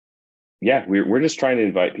yeah, we're just trying to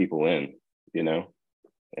invite people in,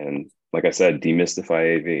 and like I said,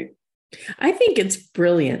 demystify AV. I think it's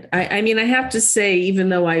brilliant. I mean, I have to say, even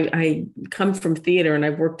though I come from theater and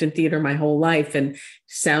I've worked in theater my whole life, and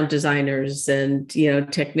sound designers and,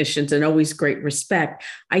 technicians, and always great respect,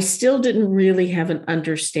 I still didn't really have an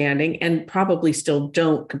understanding, and probably still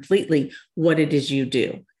don't completely, what it is you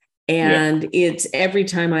do. And it's every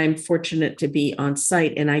time I'm fortunate to be on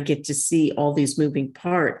site and I get to see all these moving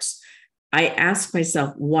parts, I ask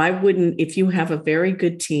myself, why wouldn't, if you have a very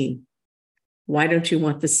good team, why don't you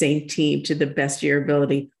want the same team to the best of your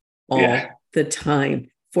ability all the time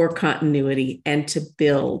for continuity and to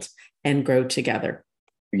build and grow together?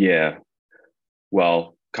 Yeah.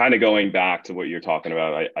 Well, kind of going back to what you're talking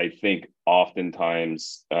about, I think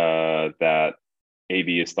oftentimes that AV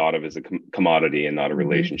is thought of as a commodity and not a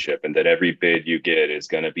relationship, and that every bid you get is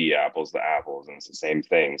going to be apples to apples, and it's the same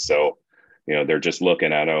thing. So, they're just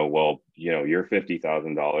looking at, you're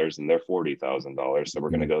 $50,000 and they're $40,000, so we're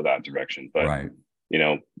going to go that direction. But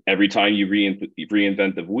every time you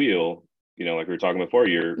reinvent the wheel, like we were talking before,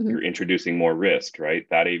 you're introducing more risk, right?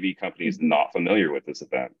 That AV company is not familiar with this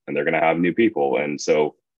event, and they're going to have new people, and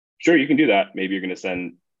so sure, you can do that. Maybe you're going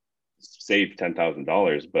to save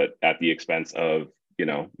 $10,000, but at the expense of,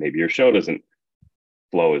 maybe your show doesn't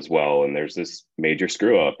flow as well. And there's this major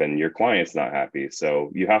screw up and your client's not happy.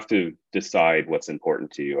 So you have to decide what's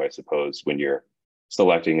important to you, I suppose, when you're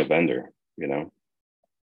selecting a vendor, you know?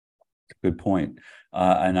 Good point.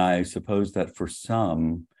 And I suppose that for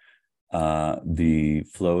some, the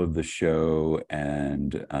flow of the show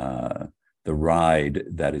and the ride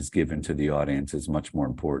that is given to the audience is much more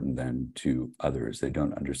important than to others. They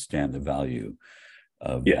don't understand the value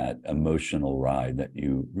of that emotional ride that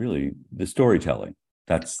you really, the storytelling,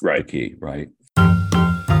 that's the key, right?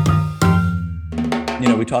 You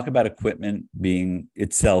know, we talk about equipment being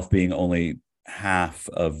only half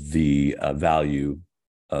of the value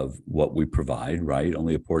of what we provide, right?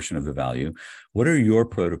 Only a portion of the value. What are your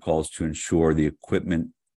protocols to ensure the equipment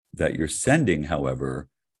that you're sending, however,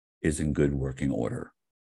 is in good working order?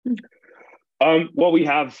 Well, we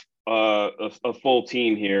have a full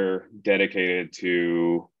team here dedicated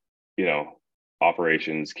to, you know,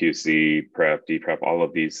 operations, QC, prep, deprep, all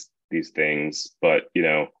of these things. But, you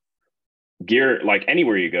know, gear, like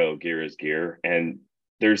anywhere you go, gear is gear. And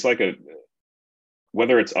there's like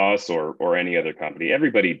whether it's us or any other company,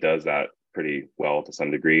 everybody does that pretty well to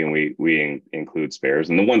some degree. And we include spares,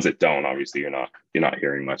 and the ones that don't, obviously you're not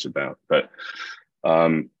hearing much about, but,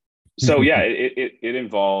 so yeah, it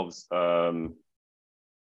involves,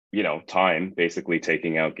 you know, time, basically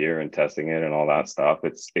taking out gear and testing it and all that stuff.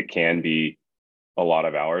 It can be a lot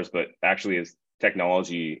of hours, but actually as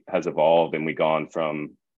technology has evolved and we gone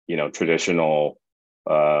from, you know, traditional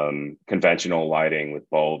conventional lighting with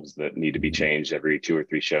bulbs that need to be changed every 2 or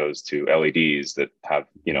 3 shows to LEDs that have,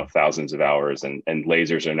 you know, thousands of hours, and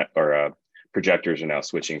lasers or projectors are now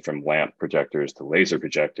switching from lamp projectors to laser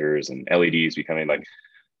projectors, and LEDs becoming like,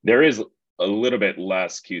 there is a little bit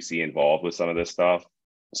less QC involved with some of this stuff.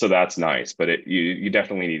 So that's nice, but you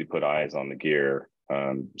definitely need to put eyes on the gear.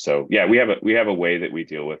 So yeah, we have a way that we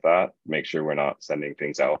deal with that, make sure we're not sending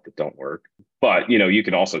things out that don't work. But, you know, you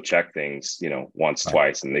can also check things, you know, once,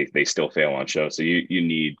 twice, and they still fail on show. So you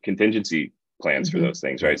need contingency plans for those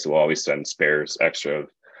things, right? So we'll always send spares extra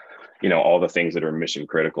of, you know, all the things that are mission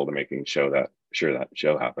critical to making sure that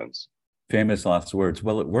show happens. Famous last words.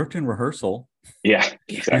 Well, it worked in rehearsal. Yeah,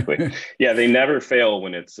 exactly. Yeah, they never fail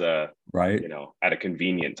when it's right, you know, at a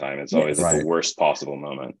convenient time. It's always at the worst possible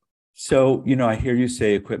moment. So, you know, I hear you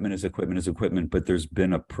say equipment is equipment, but there's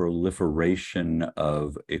been a proliferation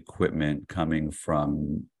of equipment coming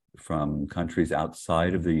from countries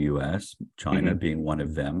outside of the US, China being one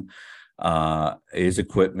of them. Is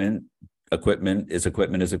equipment? Does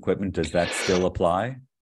that still apply?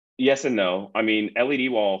 Yes and no. I mean,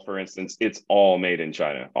 LED wall, for instance, it's all made in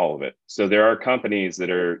China, all of it. So there are companies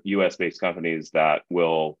that are US-based companies that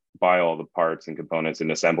will buy all the parts and components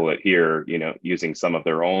and assemble it here, you know, using some of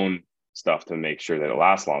their own stuff to make sure that it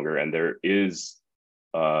lasts longer. And there is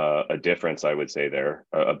a difference, I would say, there,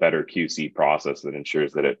 a better QC process that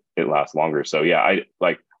ensures that it lasts longer. So yeah, I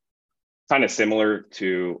like kind of similar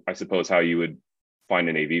to, I suppose, how you would find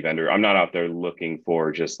an AV vendor. I'm not out there looking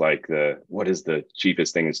for just like what is the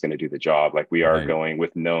cheapest thing that's going to do the job. Like we are going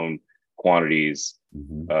with known quantities,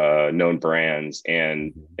 known brands,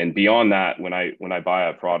 and beyond that, when I buy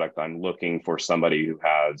a product, I'm looking for somebody who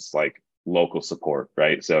has like local support,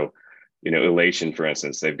 right? So, you know, Elation, for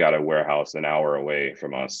instance, they've got a warehouse an hour away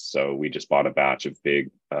from us. So we just bought a batch of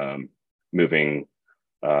big moving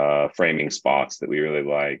framing spots that we really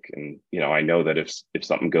like. And, you know, I know that if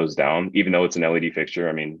something goes down, even though it's an LED fixture,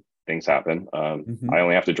 I mean, things happen. I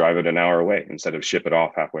only have to drive it an hour away instead of ship it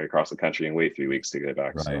off halfway across the country and wait 3 weeks to get it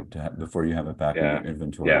back. Right. So, before you have it back in your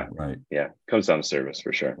inventory. Yeah. Right. Yeah. Comes down to service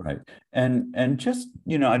for sure. Right. And just,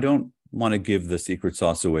 you know, I don't want to give the secret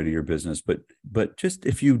sauce away to your business, but just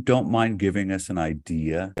if you don't mind giving us an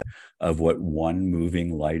idea of what one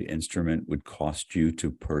moving light instrument would cost you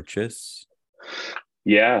to purchase.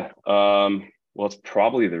 Yeah. Well, it's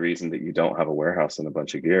probably the reason that you don't have a warehouse and a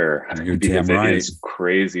bunch of gear. You're because damn right. It is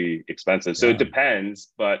crazy expensive. So it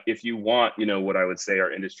depends. But if you want, you know, what I would say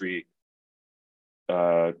our industry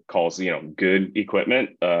calls, you know, good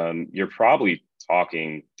equipment, you're probably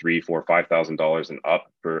talking $3,000, $4,000, $5,000 and up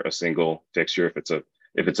for a single fixture.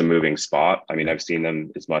 If it's a moving spot, I mean, I've seen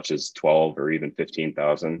them as much as 12 or even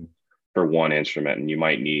 15,000 for one instrument, and you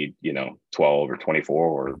might need, you know, 12 or 24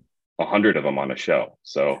 or 100 of them on a show.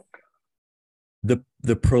 So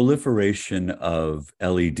the proliferation of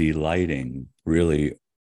LED lighting really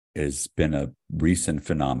has been a recent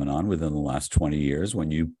phenomenon within the last 20 years when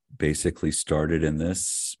you basically started in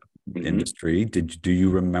this industry. Do you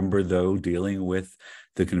remember though dealing with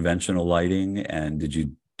the conventional lighting, and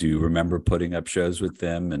do you remember putting up shows with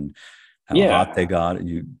them and how hot they got?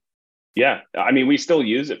 Yeah, I mean, we still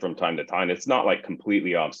use it from time to time. It's not like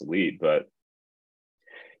completely obsolete, but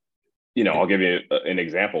I'll give you an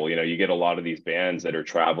example. You get a lot of these bands that are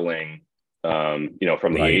traveling, from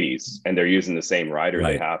the Right. 80s, and they're using the same rider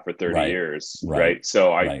they Right. have for 30 Right. years. Right. Right.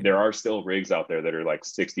 So Right. there are still rigs out there that are like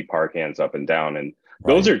 60 park hands up and down. And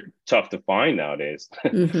those Right. are tough to find nowadays.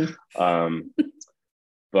 Mhm.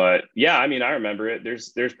 But yeah, I mean, I remember it.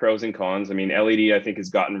 There's pros and cons. I mean, LED, I think, has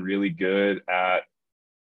gotten really good at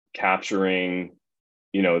capturing,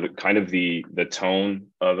 the kind of the tone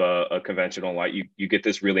of a conventional light. You get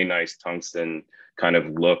this really nice tungsten kind of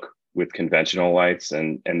look with conventional lights,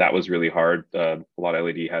 and that was really hard. A lot of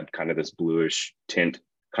LED had kind of this bluish tint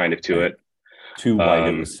kind of to Right. it. Too white.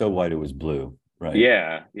 It was so white it was blue. Right.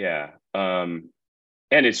 Yeah. And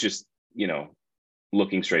it's just,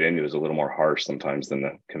 looking straight into it is a little more harsh sometimes than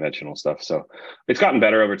the conventional stuff. So it's gotten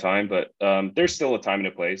better over time, but there's still a time and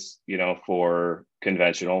a place, for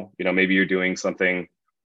conventional. Maybe you're doing something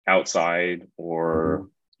outside, or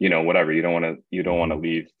whatever. You don't want to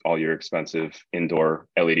leave all your expensive indoor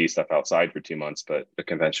LED stuff outside for 2 months, but the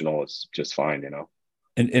conventional is just fine.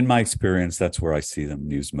 In my experience, that's where I see them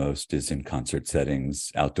used most, is in concert settings,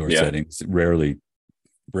 outdoor Yeah. settings.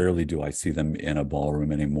 Rarely do I see them in a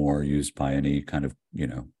ballroom anymore, used by any kind of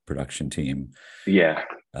production team. Yeah.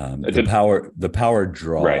 The power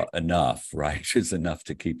draw Right. enough, right, is enough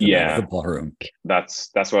to keep them out of the ballroom. That's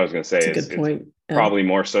what I was going to say. That's a good point. It's probably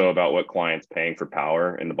more so about what clients paying for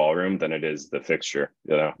power in the ballroom than it is the fixture.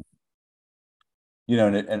 And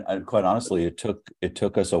quite honestly, it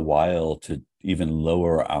took us a while to even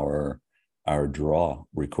lower our draw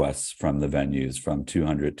requests from the venues from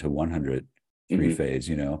 200 to 100 three-phase.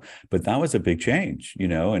 But that was a big change,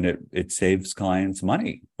 and it saves clients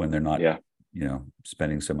money when they're not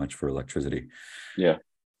spending so much for electricity. Yeah.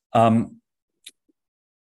 What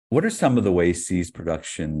are some of the ways C's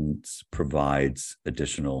Productions provides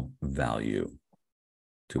additional value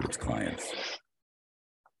to its clients?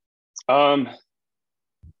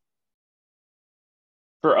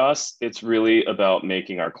 For us, it's really about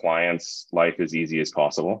making our clients' life as easy as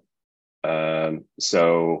possible.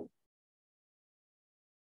 So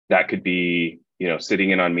that could be, sitting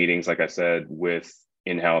in on meetings, like I said, with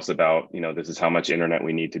in-house about, this is how much internet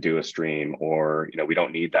we need to do a stream, or, we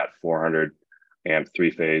don't need that 400 amp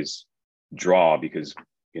three-phase draw because,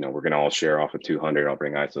 we're going to all share off of 200. I'll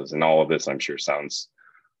bring ISOs, and all of this, I'm sure, sounds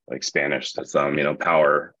like Spanish to some.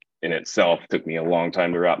 Power in itself took me a long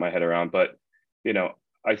time to wrap my head around. But,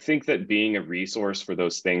 I think that being a resource for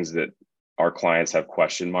those things that our clients have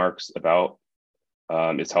question marks about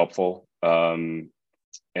is helpful. And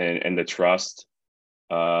the trust,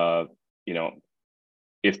 if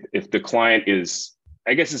the client is,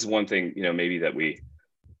 I guess is one thing, maybe that we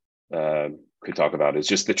could talk about, is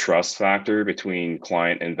just the trust factor between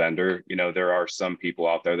client and vendor. There are some people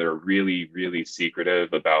out there that are really, really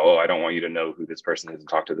secretive about, I don't want you to know who this person is and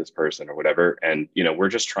talk to this person or whatever. And, we're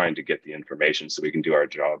just trying to get the information so we can do our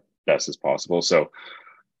job best as possible. So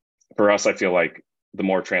for us, I feel like the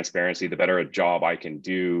more transparency, the better a job I can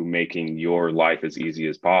do making your life as easy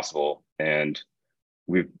as possible. And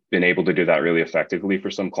we've been able to do that really effectively for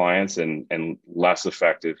some clients, and less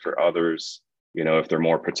effective for others, if they're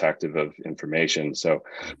more protective of information. So,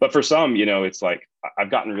 but for some, it's like, I've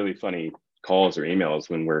gotten really funny calls or emails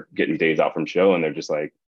when we're getting days out from show, and they're just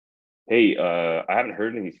like, hey, I haven't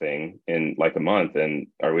heard anything in like a month, and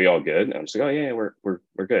are we all good? And I'm just like, oh yeah, we're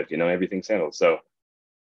good. Everything's handled. So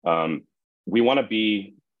we want to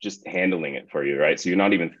be just handling it for you, right? So you're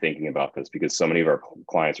not even thinking about this, because so many of our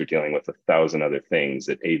clients are dealing with 1,000 other things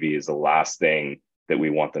that AV is the last thing that we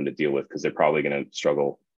want them to deal with, because they're probably going to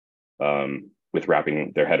struggle with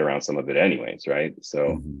wrapping their head around some of it anyways, right?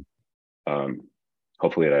 So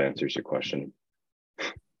hopefully that answers your question.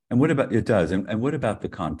 And what about, it does, and what about the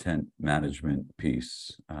content management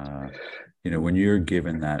piece? When you're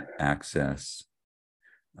given that access,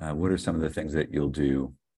 what are some of the things that you'll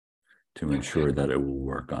do to ensure that it will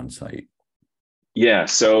work on site? Yeah,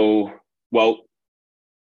 so, well,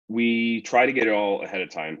 we try to get it all ahead of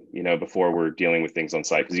time, before we're dealing with things on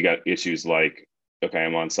site, because you got issues like, okay,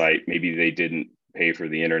 I'm on site, maybe they didn't pay for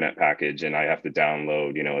the internet package and I have to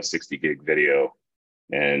download, a 60 gig video,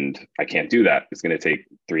 and I can't do that. It's going to take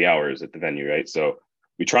 3 hours at the venue, right? So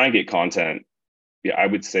we try and get content, I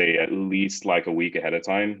would say at least like a week ahead of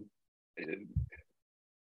time. It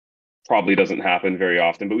probably doesn't happen very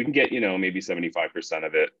often, but we can get, maybe 75%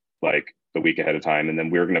 of it like the week ahead of time. And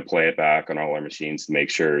then we're going to play it back on all our machines to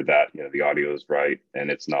make sure that, the audio is right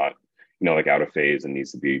and it's not, like out of phase and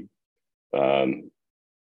needs to be,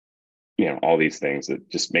 all these things that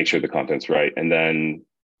just make sure the content's right. And then,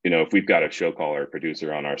 if we've got a show caller or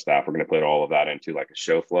producer on our staff, we're going to put all of that into like a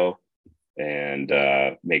show flow and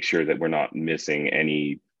make sure that we're not missing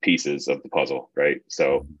any pieces of the puzzle, right?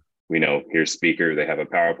 So we know here's speaker, they have a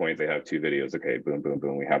PowerPoint, they have 2 videos. Okay, boom, boom,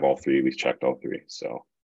 boom. We have all 3. We've checked all 3. So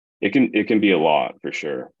it can be a lot for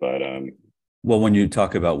sure. But well, when you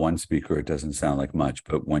talk about one speaker, it doesn't sound like much,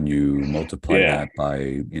 but when you multiply that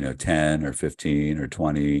by 10 or 15 or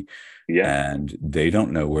 20, and they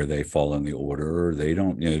don't know where they fall in the order, or they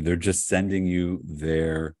don't, they're just sending you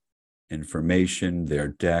their information, their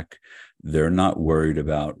deck. They're not worried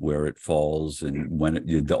about where it falls and when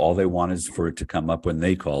all they want is for it to come up when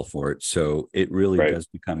they call for it. So it really does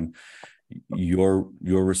become your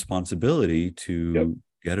responsibility to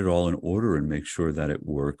get it all in order and make sure that it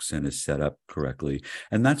works and is set up correctly.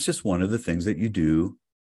 And that's just one of the things that you do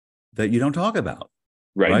that you don't talk about,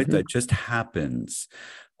 right? That just happens.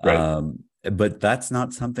 But that's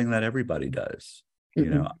not something that everybody does.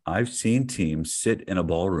 I've seen teams sit in a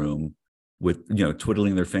ballroom with,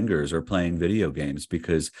 twiddling their fingers or playing video games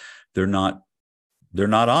because they're not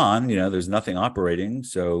on, there's nothing operating.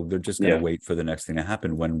 So they're just going to wait for the next thing to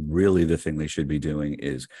happen, when really the thing they should be doing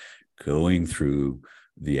is going through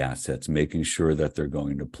the assets, making sure that they're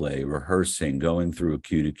going to play, rehearsing, going through a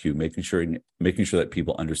cue to cue, making sure that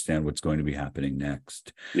people understand what's going to be happening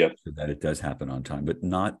next, so that it does happen on time. But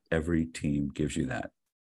not every team gives you that.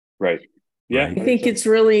 Right. Yeah. I think it's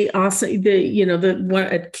really awesome. A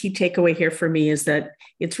key takeaway here for me is that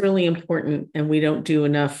it's really important, and we don't do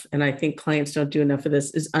enough, and I think clients don't do enough of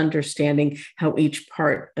this, is understanding how each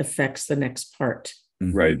part affects the next part.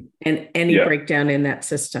 Right. And any breakdown in that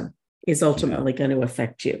system is ultimately going to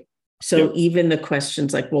affect you. So even the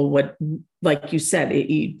questions like, well, what, like you said,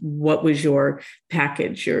 what was your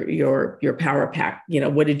package, your power pack?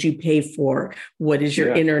 What did you pay for? What is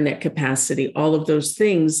your internet capacity? All of those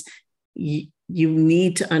things, you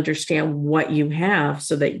need to understand what you have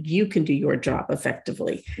so that you can do your job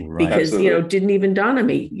effectively. Right. Because, it didn't even dawn on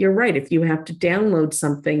me. You're right. If you have to download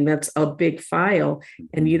something that's a big file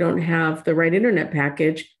and you don't have the right internet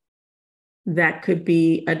package, that could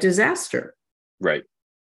be a disaster. Right.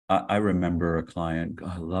 I remember a client.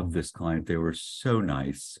 I love this client. They were so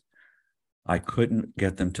nice. I couldn't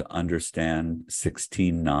get them to understand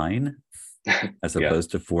 16:9 as opposed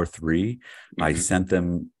to 4:3. I sent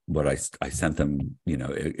them I sent them,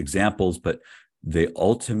 examples, but they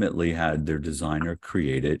ultimately had their designer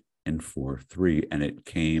create it in 4:3, and it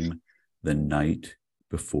came the night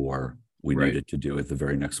before we needed to do it the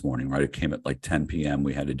very next morning, right? It came at like 10 p.m.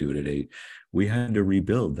 We had to do it at 8. We had to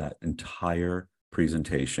rebuild that entire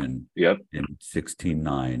presentation in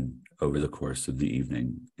 16:9 over the course of the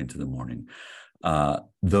evening into the morning.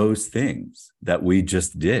 Those things that we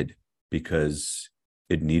just did because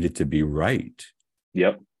it needed to be right.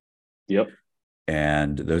 Yep.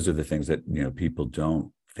 And those are the things that, people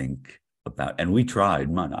don't think about. And we tried,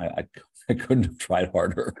 I couldn't have tried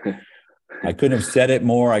harder. I couldn't have said it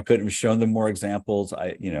more. I couldn't have shown them more examples.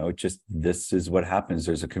 This is what happens.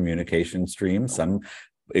 There's a communication stream.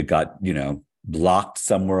 It got, blocked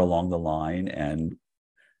somewhere along the line. And,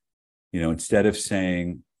 instead of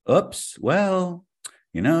saying, oops, well,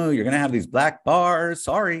 you're going to have these black bars.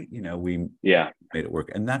 Sorry. We made it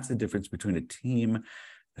work. And that's the difference between a team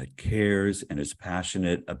that cares and is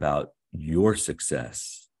passionate about your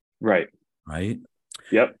success. Right.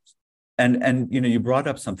 Yep. And you brought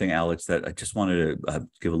up something, Alex, that I just wanted to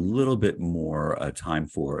give a little bit more time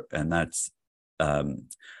for, and that's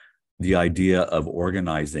the idea of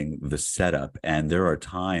organizing the setup. And there are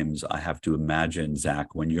times I have to imagine,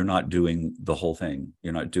 Zach, when you're not doing the whole thing,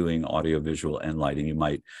 you're not doing audio, visual, and lighting. You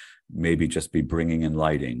might maybe just be bringing in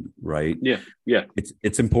lighting, right? Yeah.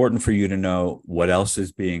 It's important for you to know what else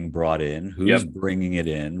is being brought in, who's bringing it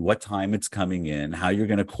in, what time it's coming in, how you're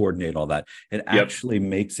going to coordinate all that. It actually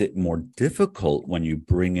makes it more difficult when you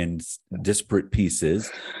bring in disparate pieces,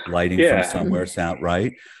 lighting from somewhere, sound,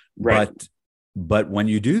 right? But when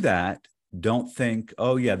you do that, don't think,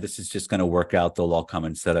 oh yeah, this is just going to work out. They'll all come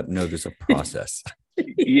and set up. No, there's a process.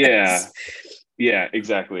 Yeah,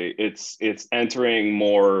 exactly. It's entering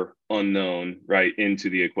more unknown, right, into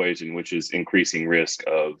the equation, which is increasing risk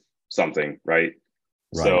of something, right?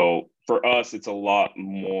 So for us, it's a lot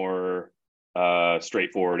more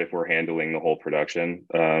straightforward if we're handling the whole production.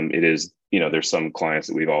 It is, there's some clients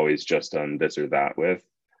that we've always just done this or that with.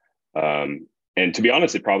 And to be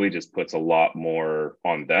honest, it probably just puts a lot more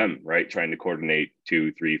on them, right? Trying to coordinate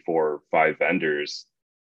 2, 3, 4, 5 vendors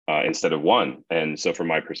instead of one. And so from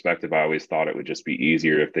my perspective, I always thought it would just be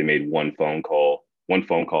easier if they made one phone call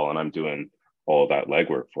and I'm doing all of that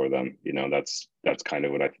legwork for them. That's kind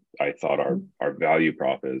of what I thought our value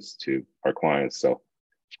prop is to our clients. So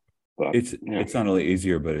it's not only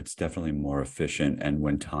easier, but it's definitely more efficient. And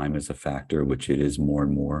when time is a factor, which it is more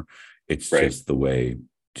and more, it's just the way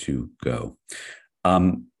to go.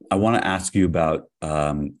 I want to ask you about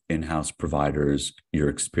in-house providers, your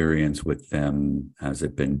experience with them. Has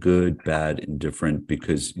it been good, bad, indifferent?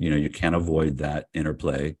 Because, you can't avoid that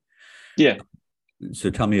interplay. Yeah. So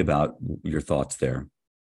tell me about your thoughts there,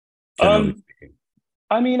 generally speaking.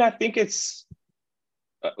 I mean, I think it's,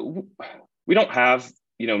 we don't have,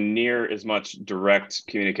 near as much direct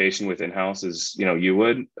communication with in-house as, you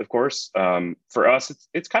would, of course. For us,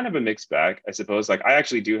 it's kind of a mixed bag, I suppose. Like, I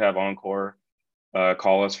actually do have Encore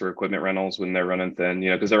call us for equipment rentals when they're running thin,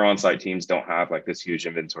 because their on-site teams don't have like this huge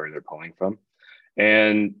inventory they're pulling from.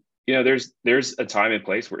 And, there's a time and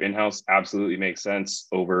place where in-house absolutely makes sense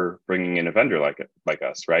over bringing in a vendor like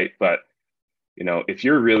us, right? But,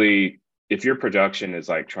 if your production is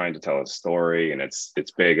like trying to tell a story and it's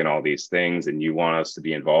big and all these things, and you want us to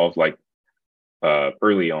be involved like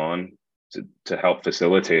early on to help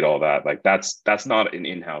facilitate all that, like that's not an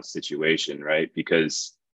in-house situation, right?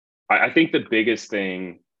 Because I think the biggest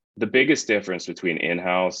difference between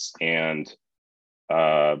in-house and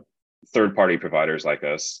third-party providers like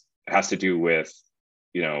us has to do with,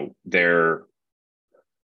 their,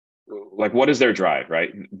 like, what is their drive,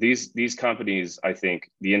 right? These companies, I think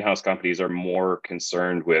the in-house companies are more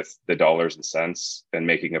concerned with the dollars and cents and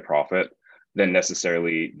making a profit than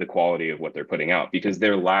necessarily the quality of what they're putting out, because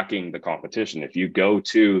they're lacking the competition. If you go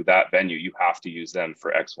to that venue, you have to use them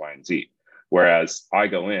for X, Y, and Z. Whereas I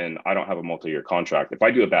go in, I don't have a multi-year contract. If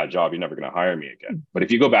I do a bad job, you're never going to hire me again. But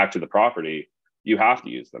if you go back to the property, you have to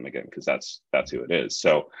use them again, because that's who it is.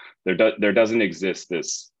 So there doesn't exist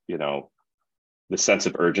this, the sense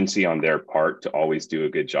of urgency on their part to always do a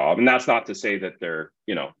good job. And that's not to say that they're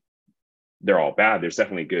all bad. There's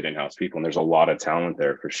definitely good in-house people, and there's a lot of talent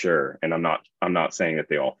there for sure. And I'm not saying that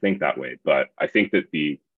they all think that way, but I think that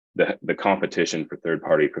the competition for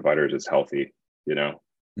third-party providers is healthy,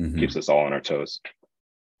 keeps us all on our toes.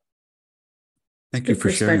 Thank you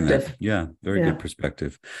for sharing that. Yeah, very good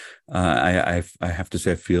perspective. I have to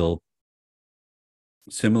say I feel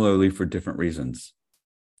similarly for different reasons.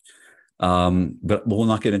 But we'll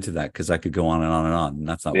not get into that, because I could go on and on and on, and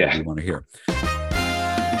that's not what we want to hear.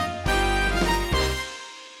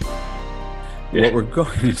 What we're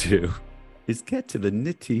going to do is get to the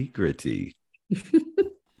nitty gritty.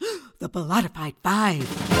 The Bellatified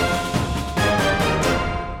 5.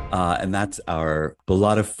 And that's our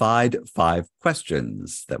Bellatified 5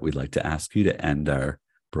 questions that we'd like to ask you to end our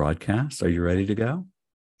broadcast. Are you ready to go?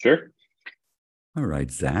 Sure. All right,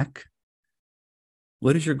 Zach.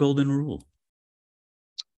 What is your golden rule?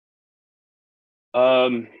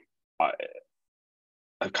 I've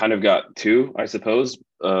kind of got two, I suppose.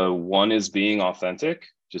 One is being authentic,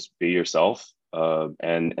 just be yourself.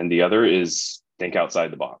 And the other is think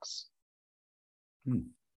outside the box.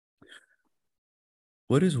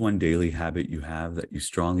 What is one daily habit you have that you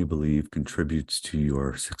strongly believe contributes to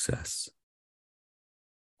your success?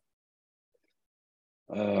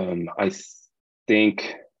 I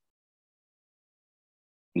think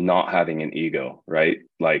not having an ego, right?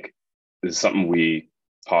 Like, this is something we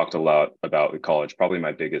talked a lot about in college. Probably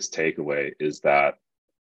my biggest takeaway is that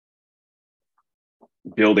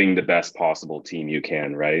building the best possible team you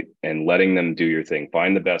can, right? And letting them do your thing,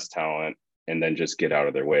 find the best talent, and then just get out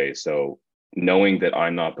of their way. So knowing that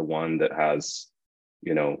I'm not the one that has,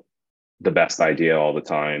 the best idea all the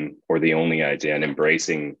time or the only idea, and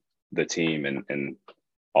embracing the team and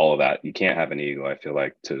all of that. You can't have an ego, I feel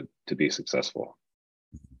like, to be successful.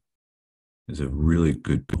 Is a really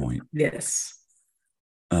good point. Yes.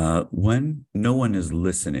 When no one is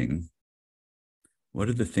listening, what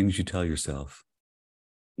are the things you tell yourself?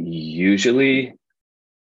 Usually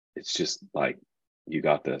it's just like, you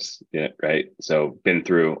got this, right? So been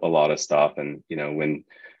through a lot of stuff, and when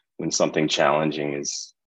something challenging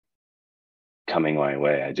is coming my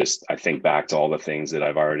way, I think back to all the things that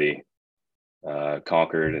I've already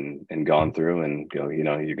conquered and gone through, and go,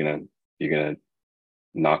 you're gonna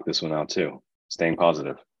knock this one out too. Staying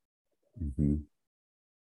positive. Mm-hmm.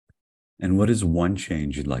 And what is one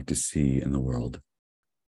change you'd like to see in the world?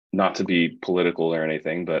 Not to be political or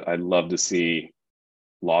anything, but I'd love to see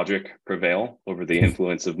logic prevail over the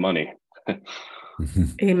influence of money.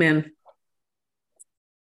 Amen.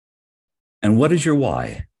 And what is your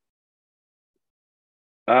why?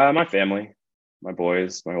 My family, my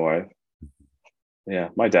boys, my wife. Yeah,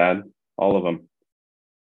 my dad, all of them.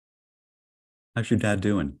 How's your dad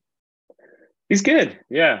doing? He's good.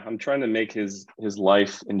 Yeah, I'm trying to make his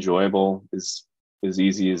life enjoyable, as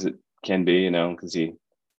easy as it can be, because he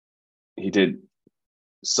did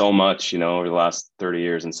so much, over the last 30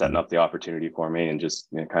 years and setting up the opportunity for me, and just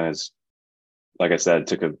kind of, like I said,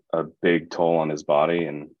 took a big toll on his body.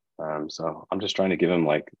 And So I'm just trying to give him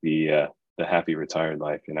like the happy retired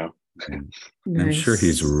life, you know. Nice. I'm sure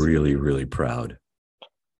he's really, really proud.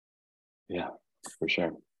 Yeah, for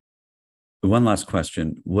sure. One last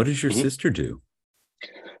question. What does your sister do?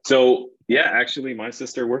 So yeah, actually my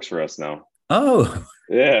sister works for us now. Oh,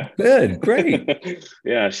 yeah. Good. Great.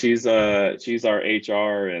 Yeah. She's our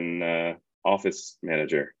HR and office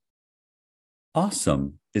manager.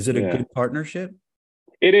 Awesome. Is it a good partnership?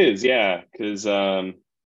 It is. Yeah. Cause, like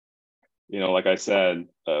I said,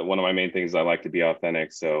 one of my main things, I like to be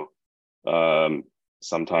authentic. So,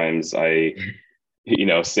 sometimes I,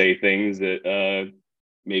 say things that,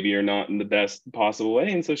 maybe are not in the best possible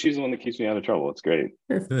way. And so she's the one that keeps me out of trouble. It's great.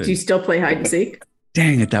 Good. Do you still play hide and seek?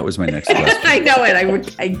 Dang it. That was my next question. I know it. I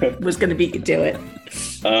was going to beat you to it.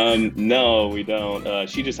 No, we don't.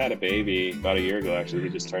 She just had a baby about a year ago, actually. He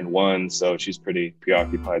just turned 1. So she's pretty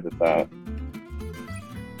preoccupied with that.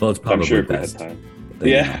 Well, it's probably best. Time.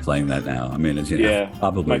 You're not playing that now. I mean, it's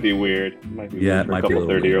probably might be weird. Might be weird for a couple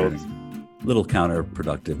 30-year-olds. Little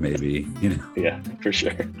counterproductive, maybe, Yeah, for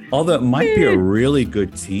sure. Although it might be a really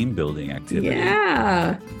good team building activity.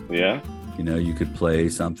 Yeah. Yeah. You could play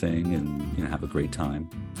something and have a great time.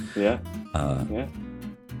 Yeah. I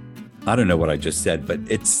don't know what I just said, but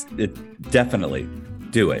it definitely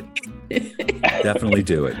do it. Definitely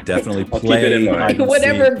do it. Definitely play.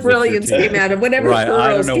 Whatever brilliance came out of whatever. Right.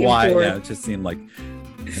 I don't know why. Yeah, it just seemed like.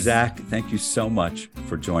 Zach, thank you so much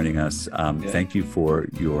for joining us. Thank you for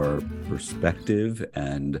your perspective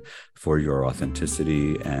and for your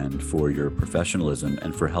authenticity and for your professionalism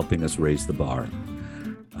and for helping us raise the bar.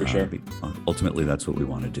 For sure. Ultimately, that's what we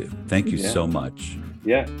want to do. Thank you so much.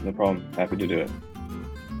 Yeah, no problem. Happy to do it.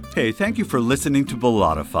 Hey, thank you for listening to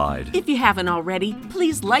Bellatified. If you haven't already,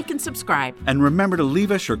 please like and subscribe. And remember to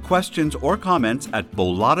leave us your questions or comments at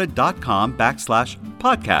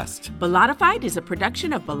bolata.com/podcast. Bellatified is a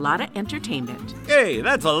production of Bellata Entertainment. Hey,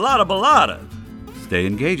 that's a lot of Bellata. Stay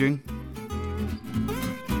engaging.